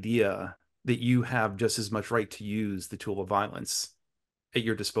empowering idea that you have just as much right to use the tool of violence at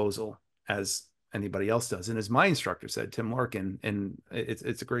your disposal as anybody else does. And as my instructor said, Tim Larkin, and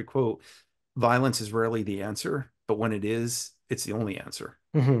it's a great quote, violence is rarely the answer, but when it is, it's the only answer.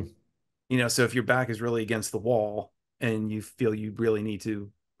 Hmm. So if your back is really against the wall and you feel you really need to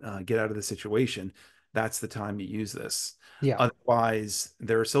get out of the situation, that's the time you use this. Yeah. Otherwise,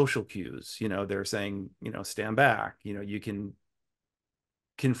 there are social cues. They're saying, stand back. You can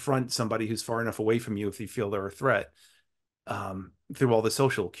confront somebody who's far enough away from you if you feel they're a threat, through all the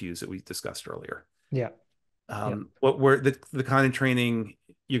social cues that we discussed earlier. Yeah. Yeah. What we're the kind of training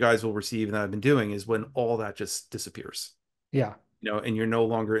you guys will receive and that I've been doing is when all that just disappears. Yeah. And you're no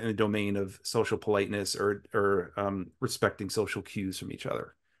longer in the domain of social politeness or respecting social cues from each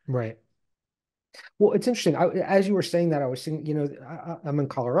other. Right. Well, it's interesting. As you were saying that, I was thinking, I'm in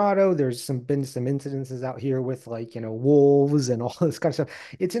Colorado. There's been some incidences out here with like, wolves and all this kind of stuff.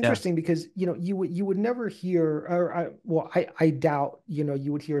 It's Yeah. interesting because, you would never hear, or I doubt,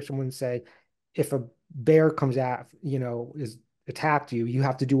 you would hear someone say, if a bear comes at, is attacked you, you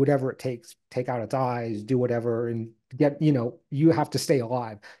have to do whatever it takes, take out its eyes, do whatever, and get, you have to stay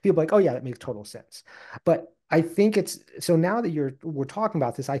alive. People are like, oh yeah, that makes total sense. But I think it's so now that we're talking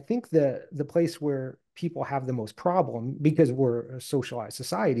about this, I think the place where people have the most problem because we're a socialized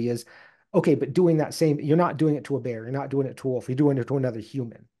society is okay, but doing that same, you're not doing it to a bear, you're not doing it to a wolf, you're doing it to another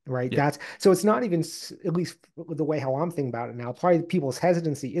human, right? Yeah. That's so it's not even at least the way how I'm thinking about it now, probably people's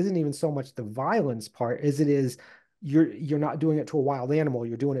hesitancy isn't even so much the violence part as it is you're not doing it to a wild animal,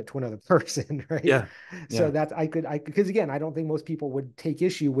 you're doing it to another person, right? Yeah. So Yeah. that's I because again, I don't think most people would take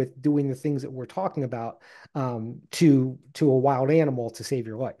issue with doing the things that we're talking about to a wild animal to save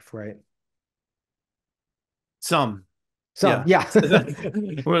your life, right? Some. Some, Yeah.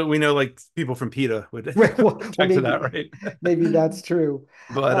 yeah. We know like people from PETA would Right. Well, object to that, maybe right? maybe that's true.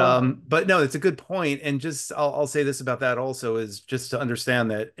 But no, it's a good point. And just I'll say this about that also is just to understand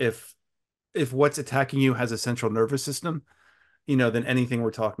that if what's attacking you has a central nervous system, then anything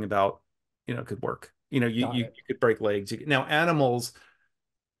we're talking about, could work. Got You it. could break legs. Now, animals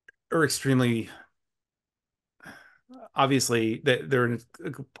are extremely obviously they're in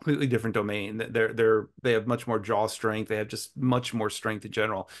a completely different domain. They have much more jaw strength. They have just much more strength in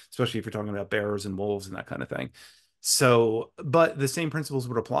general, especially if you're talking about bears and wolves and that kind of thing. So, but the same principles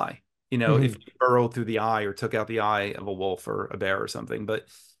would apply. If Hmm. you burrowed through the eye or took out the eye of a wolf or a bear or something, but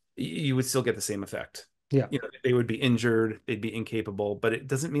you would still get the same effect. Yeah. They would be injured, they'd be incapable, but it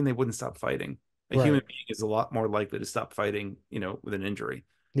doesn't mean they wouldn't stop fighting. A human Right. being is a lot more likely to stop fighting, with an injury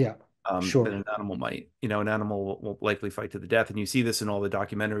Yeah. than Sure. an animal might. An animal will likely fight to the death, and you see this in all the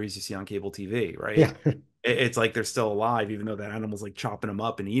documentaries you see on cable TV, right? Yeah. It's like they're still alive, even though that animal's like chopping them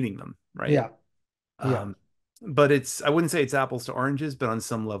up and eating them, right? Yeah. Yeah. Um, but I wouldn't say it's apples to oranges, but on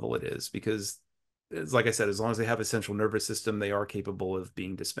some level it is because, like I said, as long as they have a central nervous system, they are capable of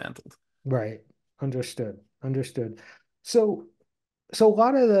being dismantled. Right. Understood. Understood. So So a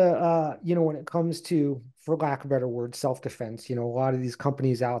lot of the when it comes to, for lack of a better word, self-defense, a lot of these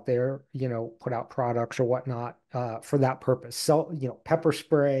companies out there, put out products or whatnot for that purpose. So, pepper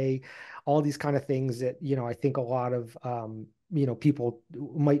spray, all these kind of things that, I think a lot of people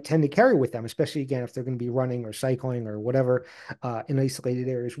might tend to carry with them, especially again if they're going to be running or cycling or whatever in isolated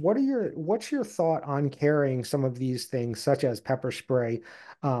areas. What's your thought on carrying some of these things, such as pepper spray,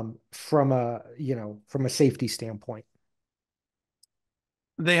 from a safety standpoint?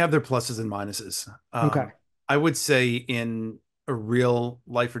 They have their pluses and minuses. Okay. I would say in a real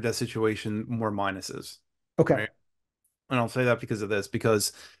life or death situation, more minuses, Okay. right? And I'll say that because of this,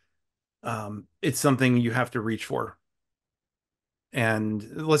 because it's something you have to reach for. And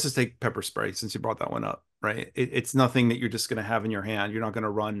let's just take pepper spray since you brought that one up, right? It's nothing that you're just going to have in your hand. You're not going to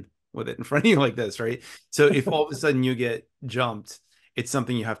run with it in front of you like this, right? So if all of a sudden you get jumped, it's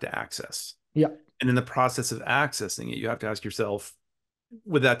something you have to access. Yeah. And in the process of accessing it, you have to ask yourself,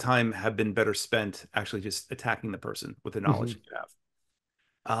 would that time have been better spent actually just attacking the person with the knowledge Hmm. that you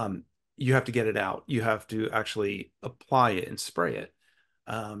have? Um, you have to get it out. You have to actually apply it and spray it.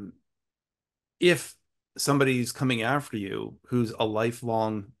 Um, if somebody's coming after you who's a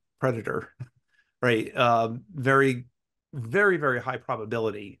lifelong predator, right? Very, very, very high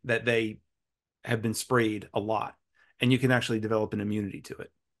probability that they have been sprayed a lot, and you can actually develop an immunity to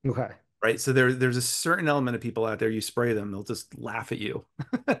it, Okay. right? So there's a certain element of people out there. You spray them, they'll just laugh at you.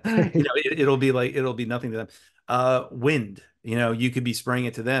 It'll be nothing to them. Wind, you could be spraying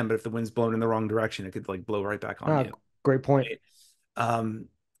it to them, but if the wind's blowing in the wrong direction, it could like blow right back on Ah, you. great point. Right? Um,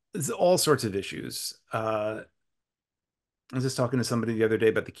 there's all sorts of issues. I was just talking to somebody the other day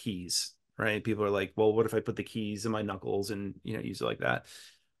about the keys, right? People are like, well, what if I put the keys in my knuckles and, use it like that?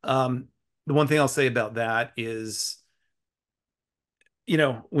 Um, the one thing I'll say about that is,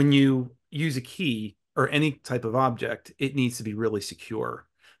 when you use a key or any type of object, it needs to be really secure.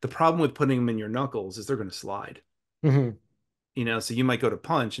 The problem with putting them in your knuckles is they're going to slide, Hmm. so you might go to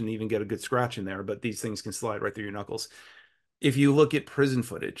punch and even get a good scratch in there, but these things can slide right through your knuckles. If you look at prison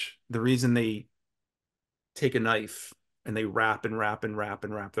footage, the reason they take a knife and they wrap and wrap and wrap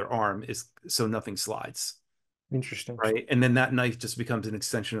and wrap their arm is so nothing slides, Interesting. right? And then that knife just becomes an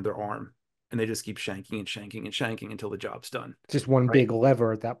extension of their arm, and they just keep shanking and shanking and shanking until the job's done, Just one right? big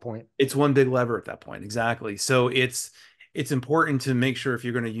lever at that point. It's one big lever at that point, exactly. So it's important to make sure if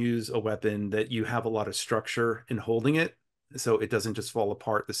you're going to use a weapon that you have a lot of structure in holding it, so it doesn't just fall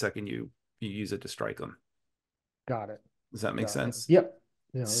apart the second you use it to strike them. Got it. Does that make Got it. sense? Yep.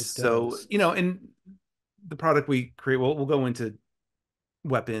 No, it So, does. and the product we create, we'll go into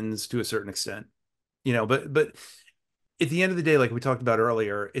weapons to a certain extent, but at the end of the day, like we talked about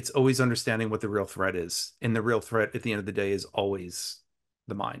earlier, it's always understanding what the real threat is. And the real threat at the end of the day is always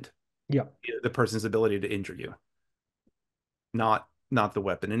the mind, Yeah. the person's ability to injure you, not the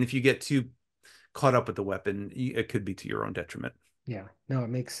weapon. And if you get too caught up with the weapon, it could be to your own detriment. Yeah. No, it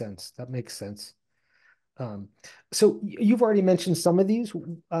makes sense. That makes sense. Um, so you've already mentioned some of these,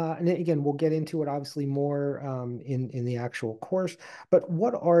 and then again, we'll get into it obviously more in the actual course. But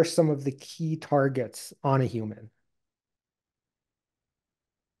what are some of the key targets on a human?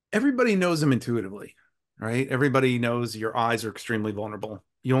 Everybody knows them intuitively, right? Everybody knows your eyes are extremely vulnerable.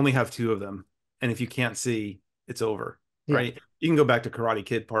 You only have two of them. And if you can't see, it's over, Yeah. right? You can go back to Karate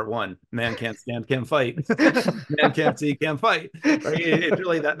Kid Part One. Man can't stand, can't fight. Man can't see, can't fight. Right? It's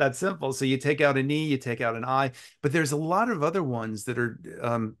really that simple. So you take out a knee, you take out an eye, but there's a lot of other ones that are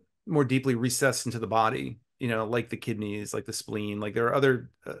more deeply recessed into the body. Like the kidneys, like the spleen. Like there are other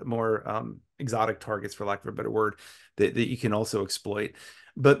more exotic targets, for lack of a better word, that you can also exploit.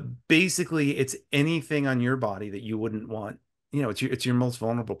 But basically, it's anything on your body that you wouldn't want. It's your most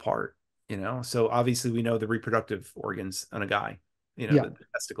vulnerable part. So obviously we know the reproductive organs on a guy. Yeah. The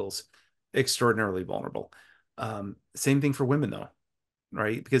testicles, extraordinarily vulnerable. Same thing for women though,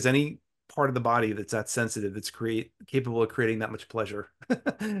 right? Because any part of the body that's that sensitive, that's capable of creating that much pleasure,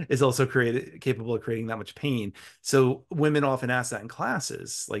 is also capable of creating that much pain. So women often ask that in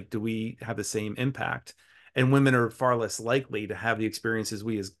classes, like, do we have the same impact? And women are far less likely to have the experiences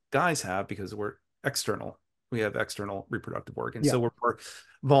we as guys have because we're external. We have external reproductive organs, Yeah. so we're more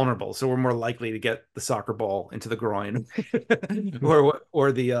vulnerable. So we're more likely to get the soccer ball into the groin, Mm.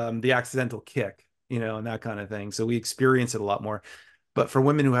 or the accidental kick, and that kind of thing. So we experience it a lot more. But for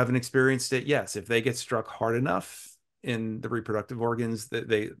women who haven't experienced it, yes, if they get struck hard enough in the reproductive organs,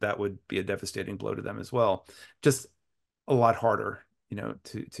 that would be a devastating blow to them as well. Just a lot harder,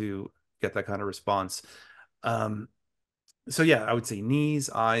 to get that kind of response. Um, so yeah, I would say knees,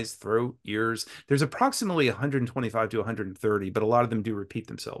 eyes, throat, ears. There's approximately 125 to 130, but a lot of them do repeat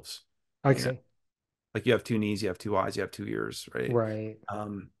themselves. I You know, see. like you have two knees, you have two eyes, you have two ears, right? Right.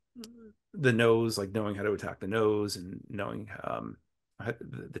 Um, the nose, like knowing how to attack the nose and knowing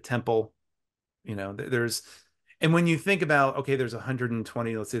the temple. There's, and when you think about, okay, there's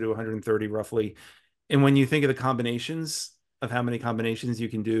 120, let's say to 130 roughly, and when you think of the combinations of how many combinations you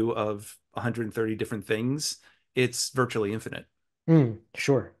can do of 130 different things, it's virtually infinite,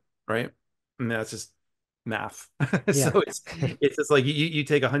 Sure. right? And that's just math. Yeah. So it's just like you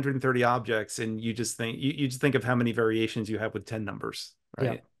take 130 objects and you just think of how many variations you have with 10 numbers, Yeah.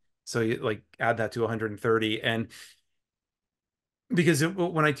 right? So you like add that to 130. And because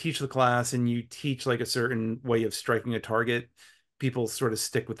when I teach the class and you teach like a certain way of striking a target, people sort of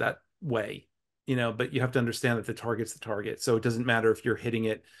stick with that way, but you have to understand that the target's the target. So it doesn't matter if you're hitting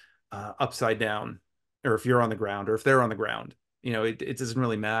it upside down, or if you're on the ground, or if they're on the ground. It doesn't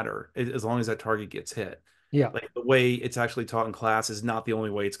really matter as long as that target gets hit. Yeah. Like the way it's actually taught in class is not the only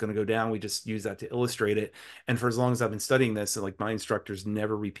way it's going to go down. We just use that to illustrate it. And for as long as I've been studying this, like my instructors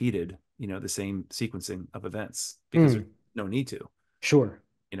never repeated, the same sequencing of events because there's Mm, no need to. sure.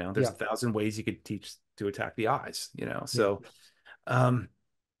 There's Yeah. 1,000 ways you could teach to attack the eyes. Yeah. Um,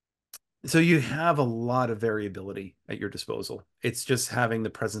 so you have a lot of variability at your disposal. It's just having the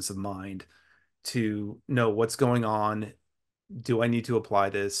presence of mind to know what's going on. Do I need to apply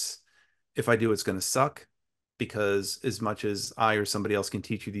this? If I do, it's going to suck, because as much as I or somebody else can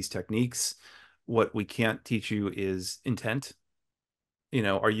teach you these techniques, what we can't teach you is intent.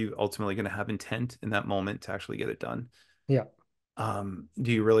 Are you ultimately going to have intent in that moment to actually get it done? Yeah.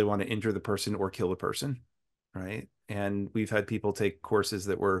 Do you really want to injure the person or kill the person? Right. And we've had people take courses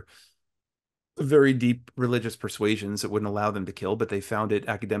that were very deep religious persuasions that wouldn't allow them to kill, but they found it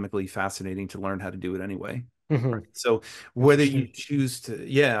academically fascinating to learn how to do it anyway. Right. Hmm. So whether you Interesting. choose to,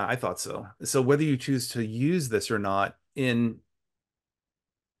 yeah, I thought so. So whether you choose to use this or not in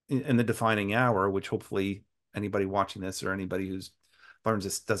the defining hour, which hopefully anybody watching this or anybody who's learns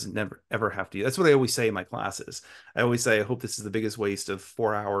this doesn't never ever have to. That's what I always say in my classes. I always say, I hope this is the biggest waste of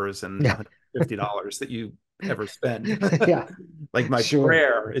 4 hours and Yeah. $150 that you ever spend. Yeah. Like my Sure.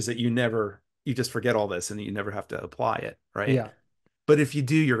 prayer is that you just forget all this and you never have to apply it, right? Yeah. But if you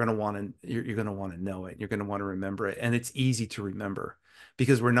do, you're going to want to know it. You're going to want to remember it, and it's easy to remember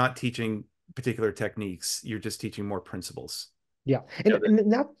because we're not teaching particular techniques. You're just teaching more principles. Yeah. You And, know,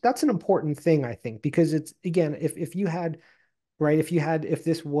 that, and that's an important thing, I think, because it's again, if you had, right, if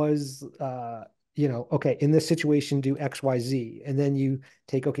this was okay, in this situation, do X, Y, Z. And then you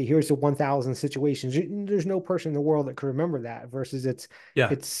take, okay, here's the 1,000 situations. There's no person in the world that could remember that versus Yeah.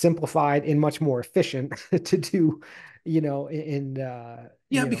 it's simplified and much more efficient to do,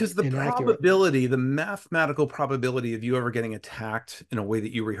 Yeah, because the inaccurate. probability, the mathematical probability of you ever getting attacked in a way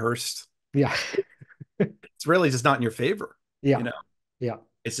that you rehearsed, Yeah. it's really just not in your favor. You Yeah. know, Yeah.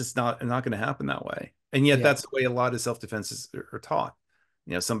 it's just not going to happen that way. And yet Yeah. that's the way a lot of self-defenses are taught.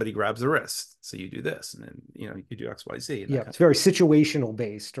 Somebody grabs the wrist, so you do this, and then you do X, Y, Z, and that Yeah. kind It's of. very situational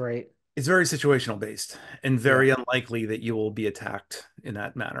based, right? It's very situational based and Yeah. very unlikely that you will be attacked in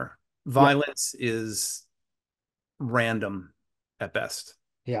that manner. Yeah. Violence is random at best,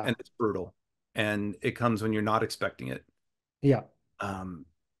 Yeah. and it's brutal, and it comes when you're not expecting it. Yeah. um,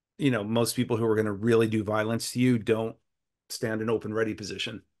 Most people who are going to really do violence to you don't stand in open ready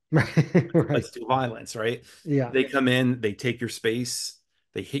position. Right. Let's do violence, right? Yeah. They come in, they take your space,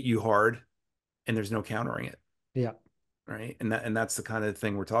 they hit you hard, and there's no countering it, Yeah. right? And that's the kind of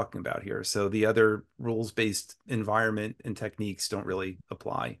thing we're talking about here. So the other rules-based environment and techniques don't really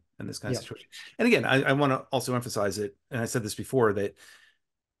apply in this kind of Yeah. situation. And again, I want to also emphasize it, and I said this before, that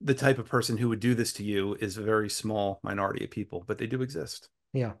the type of person who would do this to you is a very small minority of people, but they do exist.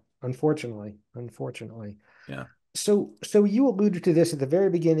 Yeah. Unfortunately. Yeah. So you alluded to this at the very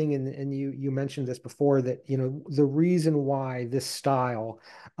beginning, and you mentioned this before that the reason why this style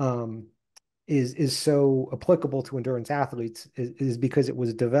um, is so applicable to endurance athletes is because it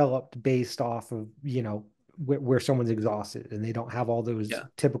was developed based off of where someone's exhausted and they don't have all those Yeah.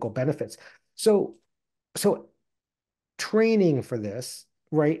 typical benefits. So training for this,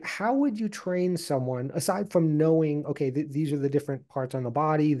 right? How would you train someone aside from knowing, okay, these are the different parts on the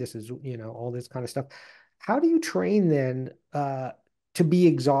body, this is, all this kind of stuff. How do you train then to be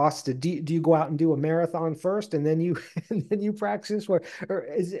exhausted? Do you go out and do a marathon first and then you and then you practice or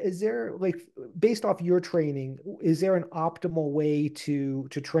is there like based off your training, is there an optimal way to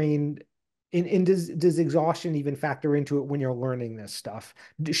train in does exhaustion even factor into it when you're learning this stuff?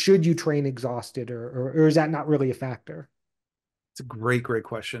 Should you train exhausted or is that not really a factor? It's a great, great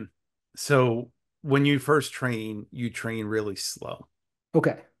question. So when you first train, you train really slow,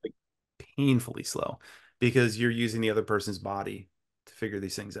 Okay. like painfully slow, because you're using the other person's body to figure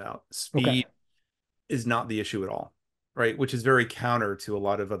these things out. Okay. Speed is not the issue at all, right? Which is very counter to a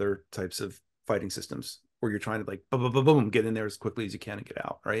lot of other types of fighting systems where you're trying to like boom, boom, boom, boom, get in there as quickly as you can and get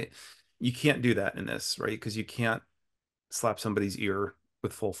out, right? You can't do that in this, right? Because you can't slap somebody's ear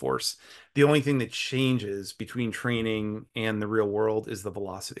with full force. The only thing that changes between training and the real world is the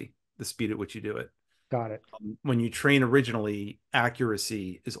velocity, the speed at which you do it. Got it. When you train originally,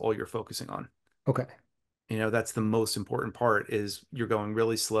 accuracy is all you're focusing on. Okay. That's the most important part is you're going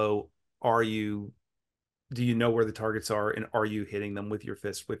really slow. Are you, do you know where the targets are and are you hitting them with your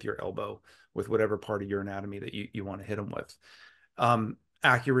fist, with your elbow, with whatever part of your anatomy that you want to hit them with?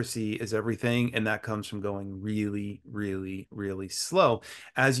 Accuracy is everything, and that comes from going really, really, really slow.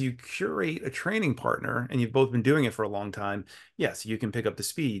 As you curate a training partner, and you've both been doing it for a long time, yes, you can pick up the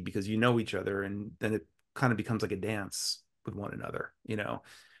speed because you know each other, and then it kind of becomes like a dance with one another.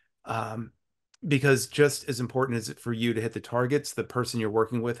 Um, because just as important as it for you to hit the targets, the person you're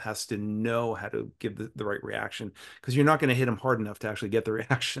working with has to know how to give the right reaction because you're not going to hit them hard enough to actually get the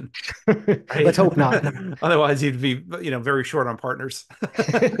reaction. Let's Right. hope not. Otherwise, you'd be, very short on partners.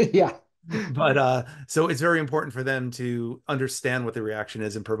 Yeah. But so it's very important for them to understand what the reaction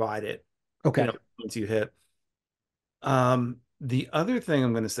is and provide it, Okay. once you hit. The other thing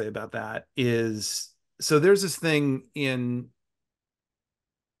I'm going to say about that is so there's this thing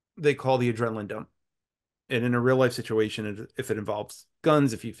they call the adrenaline dump. And in a real life situation, if it involves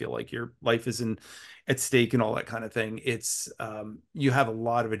guns, if you feel like your life is at stake and all that kind of thing, it's you have a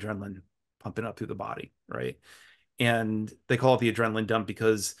lot of adrenaline pumping up through the body, right? And they call it the adrenaline dump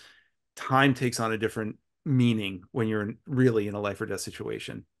because time takes on a different meaning when you're really in a life or death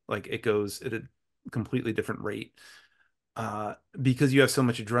situation. Like it goes at a completely different rate. Because you have so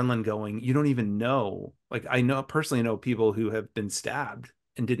much adrenaline going, you don't even know. Like I know personally know people who have been stabbed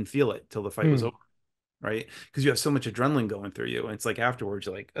and didn't feel it till the fight was Hmm. over, right? Because you have so much adrenaline going through you, and it's like afterwards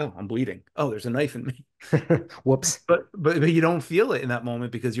you're like, oh, I'm bleeding. Oh, there's a knife in me. Whoops. But you don't feel it in that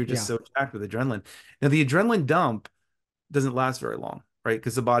moment because you're just Yeah. so jacked with adrenaline. Now the adrenaline dump doesn't last very long, right?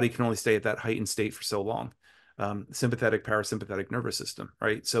 Because the body can only stay at that heightened state for so long. Sympathetic, parasympathetic nervous system,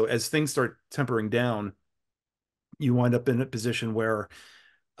 right? So as things start tempering down, you wind up in a position where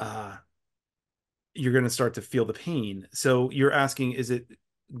uh, you're going to start to feel the pain. So you're asking, is it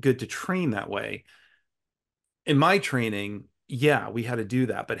good to train that way? In my training, yeah, we had to do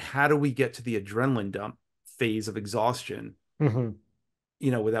that. But how do we get to the adrenaline dump phase of exhaustion, Hmm.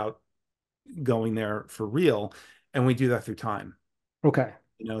 without going there for real. And we do that through time. Okay.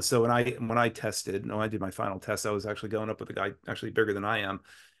 So when I tested, no, I did my final test, I was actually going up with a guy actually bigger than I am.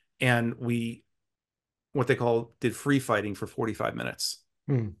 And we, what they call, did free fighting for 45 minutes.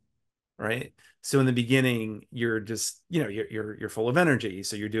 Mm. Right. So in the beginning, you're just, you're full of energy.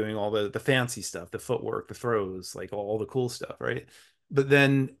 So you're doing all the fancy stuff, the footwork, the throws, like all the cool stuff, right? But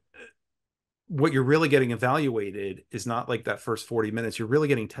then what you're really getting evaluated is not like that first 40 minutes. You're really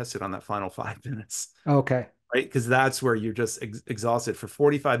getting tested on that final 5 minutes, Okay. right? Because that's where you're just exhausted. For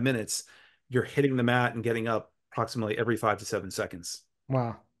 45 minutes, you're hitting the mat and getting up approximately every 5 to 7 seconds,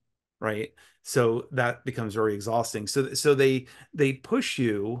 Wow. right? So that becomes very exhausting. So they push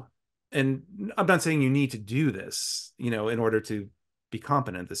you, and I'm not saying you need to do this, in order to be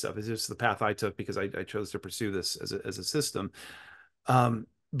competent at this stuff. It's just the path I took because I chose to pursue this as a system.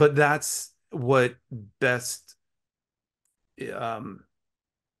 But that's what best um,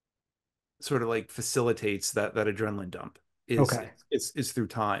 sort of like facilitates that adrenaline dump is Okay. is through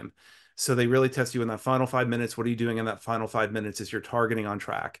time. So they really test you in that final 5 minutes. What are you doing in that final 5 minutes? Is your targeting on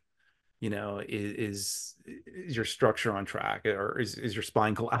track? Is your structure on track, or is your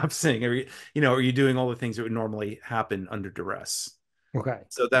spine collapsing? Are you doing all the things that would normally happen under duress? Okay.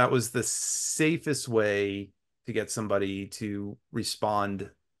 So that was the safest way to get somebody to respond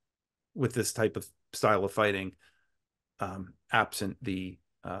with this type of style of fighting, absent the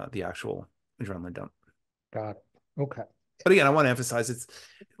actual adrenaline dump. Got it. Okay. But again, I want to emphasize, it's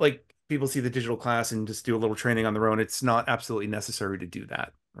like people see the digital class and just do a little training on their own. It's not absolutely necessary to do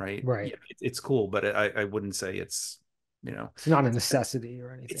that, right? Right. Yeah, it's cool, but I wouldn't say it's, you know, It's not a necessity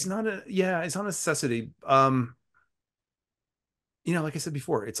or it's anything. not a, yeah, it's not a necessity. Like I said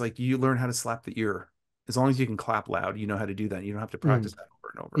before, it's like you learn how to slap the ear. As long as you can clap loud, you know how to do that. You don't have to Mm. practice that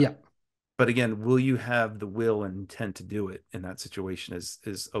over and over. Yeah. But again, will you have the will and intent to do it in that situation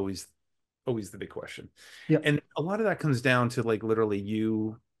is always the big question. Yeah. And a lot of that comes down to like literally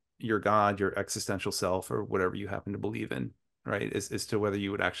you, your God, your existential self, or whatever you happen to believe in, right? As to whether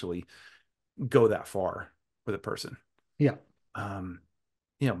you would actually go that far with a person. Yeah. Um,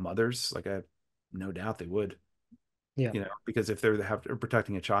 mothers, like I have no doubt they would, Yeah. because if they're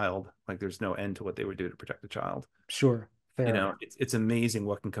protecting a child, like there's no end to what they would do to protect a child. Sure. Fair. It's amazing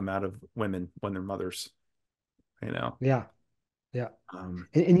what can come out of women when they're mothers, you know. Yeah. Yeah. Um,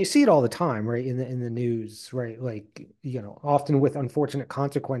 And you see it all the time, right? In the news, right? Like, often with unfortunate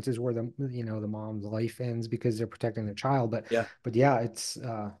consequences where the mom's life ends because they're protecting their child. But yeah. but yeah, it's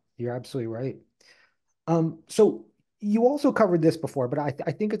you're absolutely right. So you also covered this before, but I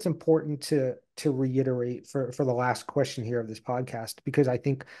think it's important to reiterate for the last question here of this podcast, because I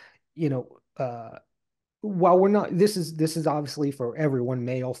think, you know, while we're not, this is obviously for everyone,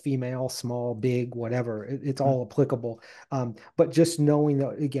 male, female, small, big, whatever, it's all applicable. But just knowing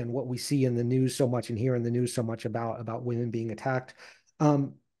that, again, what we see in the news so much and hear in the news so much about women being attacked,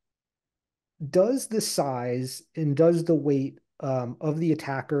 um, does the size and does the weight of the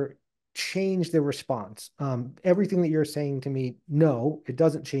attacker change the response? Everything that you're saying to me, no, it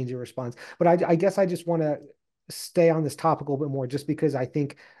doesn't change the response. But I guess I just want to stay on this topic a little bit more, just because I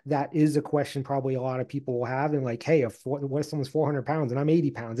think that is a question probably a lot of people will have. And like, hey, what if someone's 400 pounds and I'm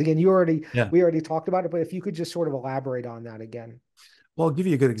 80 pounds? Again, Yeah. we already talked about it, but if you could just sort of elaborate on that again. Well, I'll give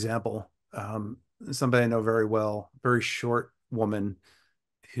you a good example. Somebody I know very well, very short woman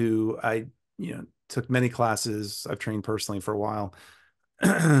who I, took many classes. I've trained personally for a while.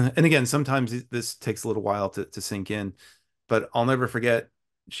 And again, sometimes this takes a little while to sink in, but I'll never forget.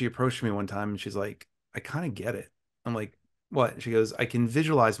 She approached me one time and she's like, I kind of get it. I'm like, what? She goes, I can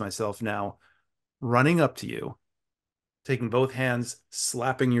visualize myself now running up to you, taking both hands,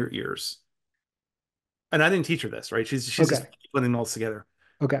 slapping your ears. And I didn't teach her this, right? She's just Okay. putting it all together,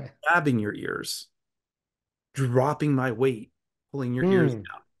 Okay. grabbing your ears, dropping my weight, pulling your ears Hmm.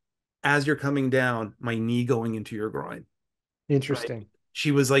 down. As you're coming down, my knee going into your groin, right? Interesting.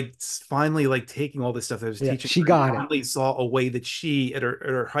 She was like finally like taking all this stuff that I was Yeah, teaching she her and got it. finally saw a way that she at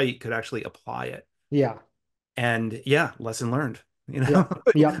her height could actually apply it. Yeah. And yeah, lesson learned, Yeah.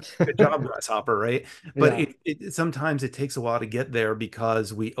 Yeah. good job, grasshopper, right? But Yeah. sometimes it takes a while to get there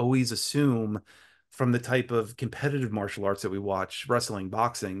because we always assume from the type of competitive martial arts that we watch, wrestling,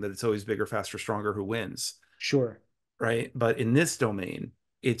 boxing, that it's always bigger, faster, stronger who wins, Sure. right? But in this domain,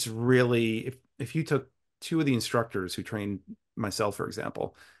 it's really, if you took two of the instructors who trained myself, for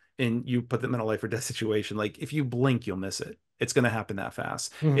example, and you put them in a life or death situation, like if you blink, you'll miss it. It's going to happen that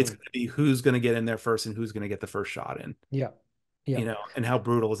fast. It's Hmm. going to be who's going to get in there first and who's going to get the first shot in, Yeah. Yeah. and how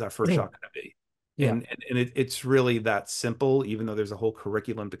brutal is that first shot going to be? Yeah. And it's really that simple, even though there's a whole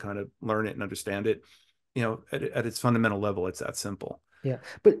curriculum to kind of learn it and understand it. At its fundamental level, it's that simple. Yeah,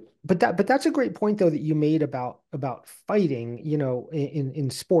 but that's a great point though that you made about fighting, in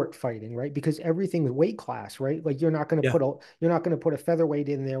sport fighting, right? Because everything's weight class, right? Like Yeah, you're not going to put a featherweight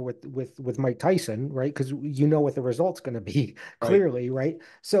in there with Mike Tyson, right? Because you know what the result's going to be right. clearly, right?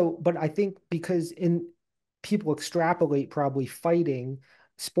 So, but I think because in people extrapolate probably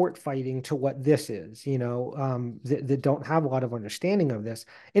sport fighting to what this is, that don't have a lot of understanding of this.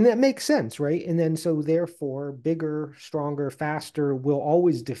 And that makes sense, right? And then so therefore, bigger, stronger, faster will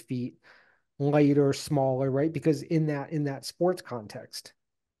always defeat lighter, smaller, right? Because in that sports context.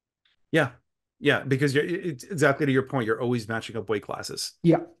 Yeah, yeah, because it's exactly to your point. You're always matching up weight classes,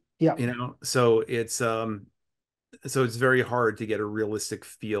 Yeah. Yeah. so it's very hard to get a realistic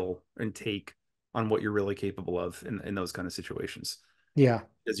feel and take on what you're really capable of in those kind of situations, Yeah.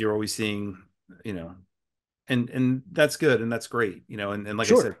 because you're always seeing, you know, and that's good and that's great, and like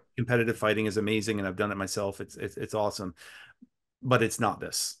I said, Sure. competitive fighting is amazing and I've done it myself. It's awesome, but it's not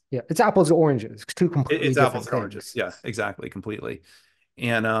this. Yeah. It's apples to oranges. It's two completely It's apples different and oranges. things. Yeah, exactly, completely.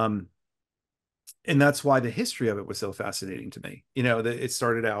 And that's why the history of it was so fascinating to me. It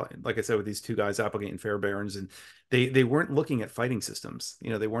started out, like I said, with these two guys, Applegate and Fairbairns, and they weren't looking at fighting systems.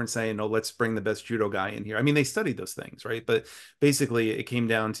 They weren't saying, "Oh, let's bring the best judo guy in here." I mean, they studied those things, right? But basically, it came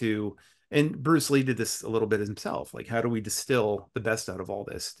down to, and Bruce Lee did this a little bit himself. Like, how do we distill the best out of all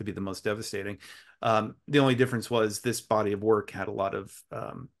this to be the most devastating? The only difference was this body of work had a lot of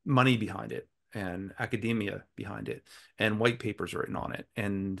money behind it and academia behind it and white papers written on it,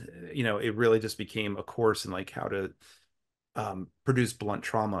 and it really just became a course in like how to produce blunt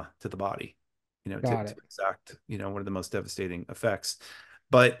trauma to the body, Got to it. exact one of the most devastating effects.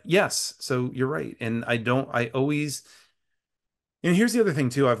 But yes, so you're right, and I always, and here's the other thing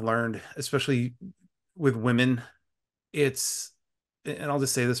too I've learned, especially with women, it's, and I'll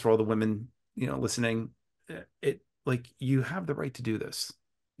just say this for all the women listening, it, like, you have the right to do this.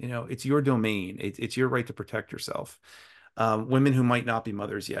 It's your domain. It's your right to protect yourself. Women who might not be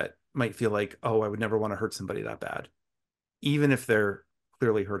mothers yet might feel like, oh, I would never want to hurt somebody that bad, even if they're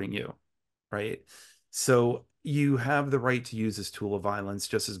clearly hurting you, right? So you have the right to use this tool of violence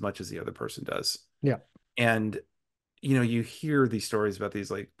just as much as the other person does. Yeah. And you hear these stories about these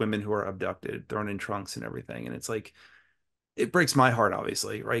like women who are abducted, thrown in trunks and everything, and it's like, it breaks my heart,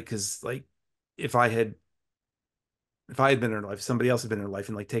 obviously, right? Because like, if I had if I had been in her life, if somebody else had been in her life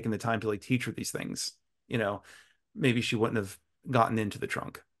and like taken the time to like teach her these things, you know, maybe she wouldn't have gotten into the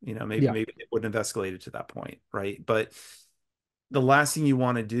trunk. Yeah. Maybe it wouldn't have escalated to that point, right? But the last thing you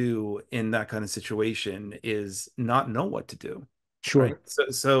want to do in that kind of situation is not know what to do, right?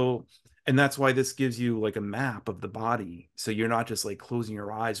 Sure. So and that's why this gives you like a map of the body. So you're not just like closing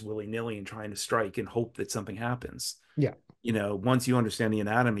your eyes willy-nilly and trying to strike and hope that something happens. Yeah. Once you understand the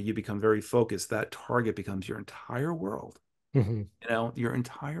anatomy, you become very focused. That target becomes your entire world, Hmm. your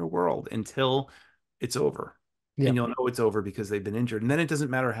entire world until it's over. Yeah. And you'll know it's over because they've been injured. And then it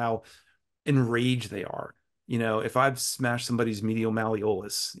doesn't matter how enraged they are. If I've smashed somebody's medial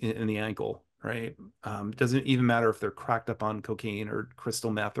malleolus in the ankle, right? It doesn't even matter if they're cracked up on cocaine or crystal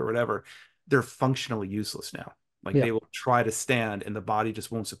meth or whatever. They're functionally useless now. Like, Yeah. they will try to stand and the body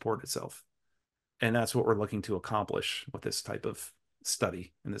just won't support itself. And that's what we're looking to accomplish with this type of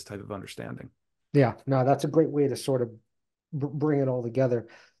study and this type of understanding. Yeah. No, that's a great way to sort of bring it all together.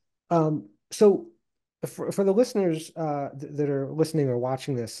 So for the listeners that are listening or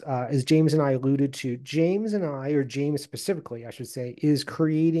watching this, as James and I alluded to, James and I, or James specifically, I should say, is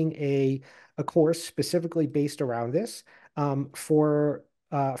creating a course specifically based around this for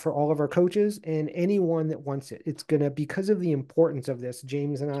all of our coaches and anyone that wants it. It's gonna, because of the importance of this,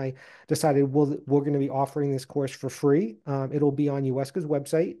 James and I decided we're going to be offering this course for free. It'll be on USCA's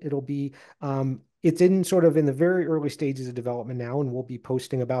website. It's in sort of in the very early stages of development now, and we'll be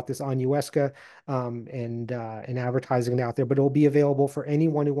posting about this on USCA and advertising it out there. But it'll be available for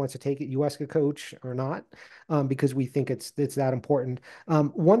anyone who wants to take it, USCA coach or not, because we think it's that important.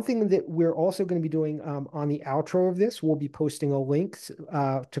 One thing that we're also going to be doing on the outro of this, we'll be posting a link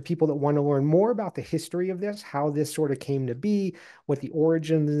to people that want to learn more about the history of this, how this sort of came to be, what the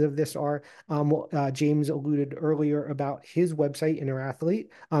origins of this are. James alluded earlier about his website, InterAthlete.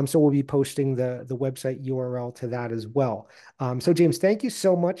 So we'll be posting the website URL to that as well. So James, thank you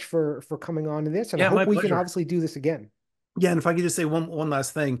so much for coming on to this, and I Yeah, my hope we can pleasure. obviously do this again. Yeah, and if I could just say one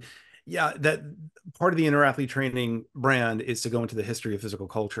last thing. Yeah, that part of the InterAthlete training brand is to go into the history of physical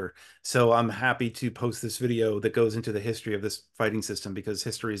culture. So I'm happy to post this video that goes into the history of this fighting system, because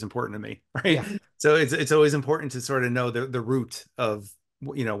history is important to me, right? Yeah, So it's always important to sort of know the root of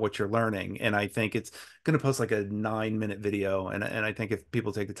what you're learning. And I think it's going to post like a 9-minute video, and I think if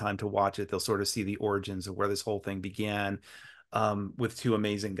people take the time to watch it, they'll sort of see the origins of where this whole thing began. with two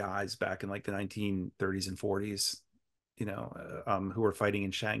amazing guys back in like the 1930s and 40s, who were fighting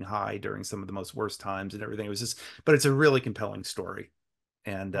in Shanghai during some of the most worst times and everything. It was just, but it's a really compelling story.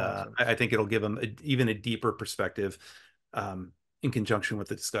 And Awesome. I think it'll give them even a deeper perspective, in conjunction with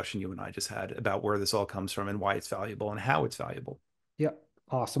the discussion you and I just had about where this all comes from and why it's valuable and how it's valuable. Yeah.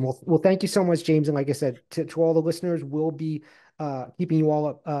 Awesome. Well, thank you so much, James. And like I said, to all the listeners, we'll be keeping you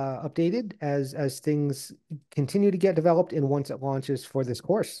all updated as things continue to get developed and once it launches for this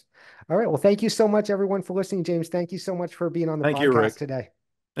course. All right. Well, thank you so much, everyone, for listening. James, thank you so much for being on the Thank you, podcast Rick. today.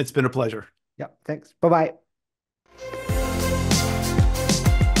 It's been a pleasure. Yeah. Thanks. Bye-bye.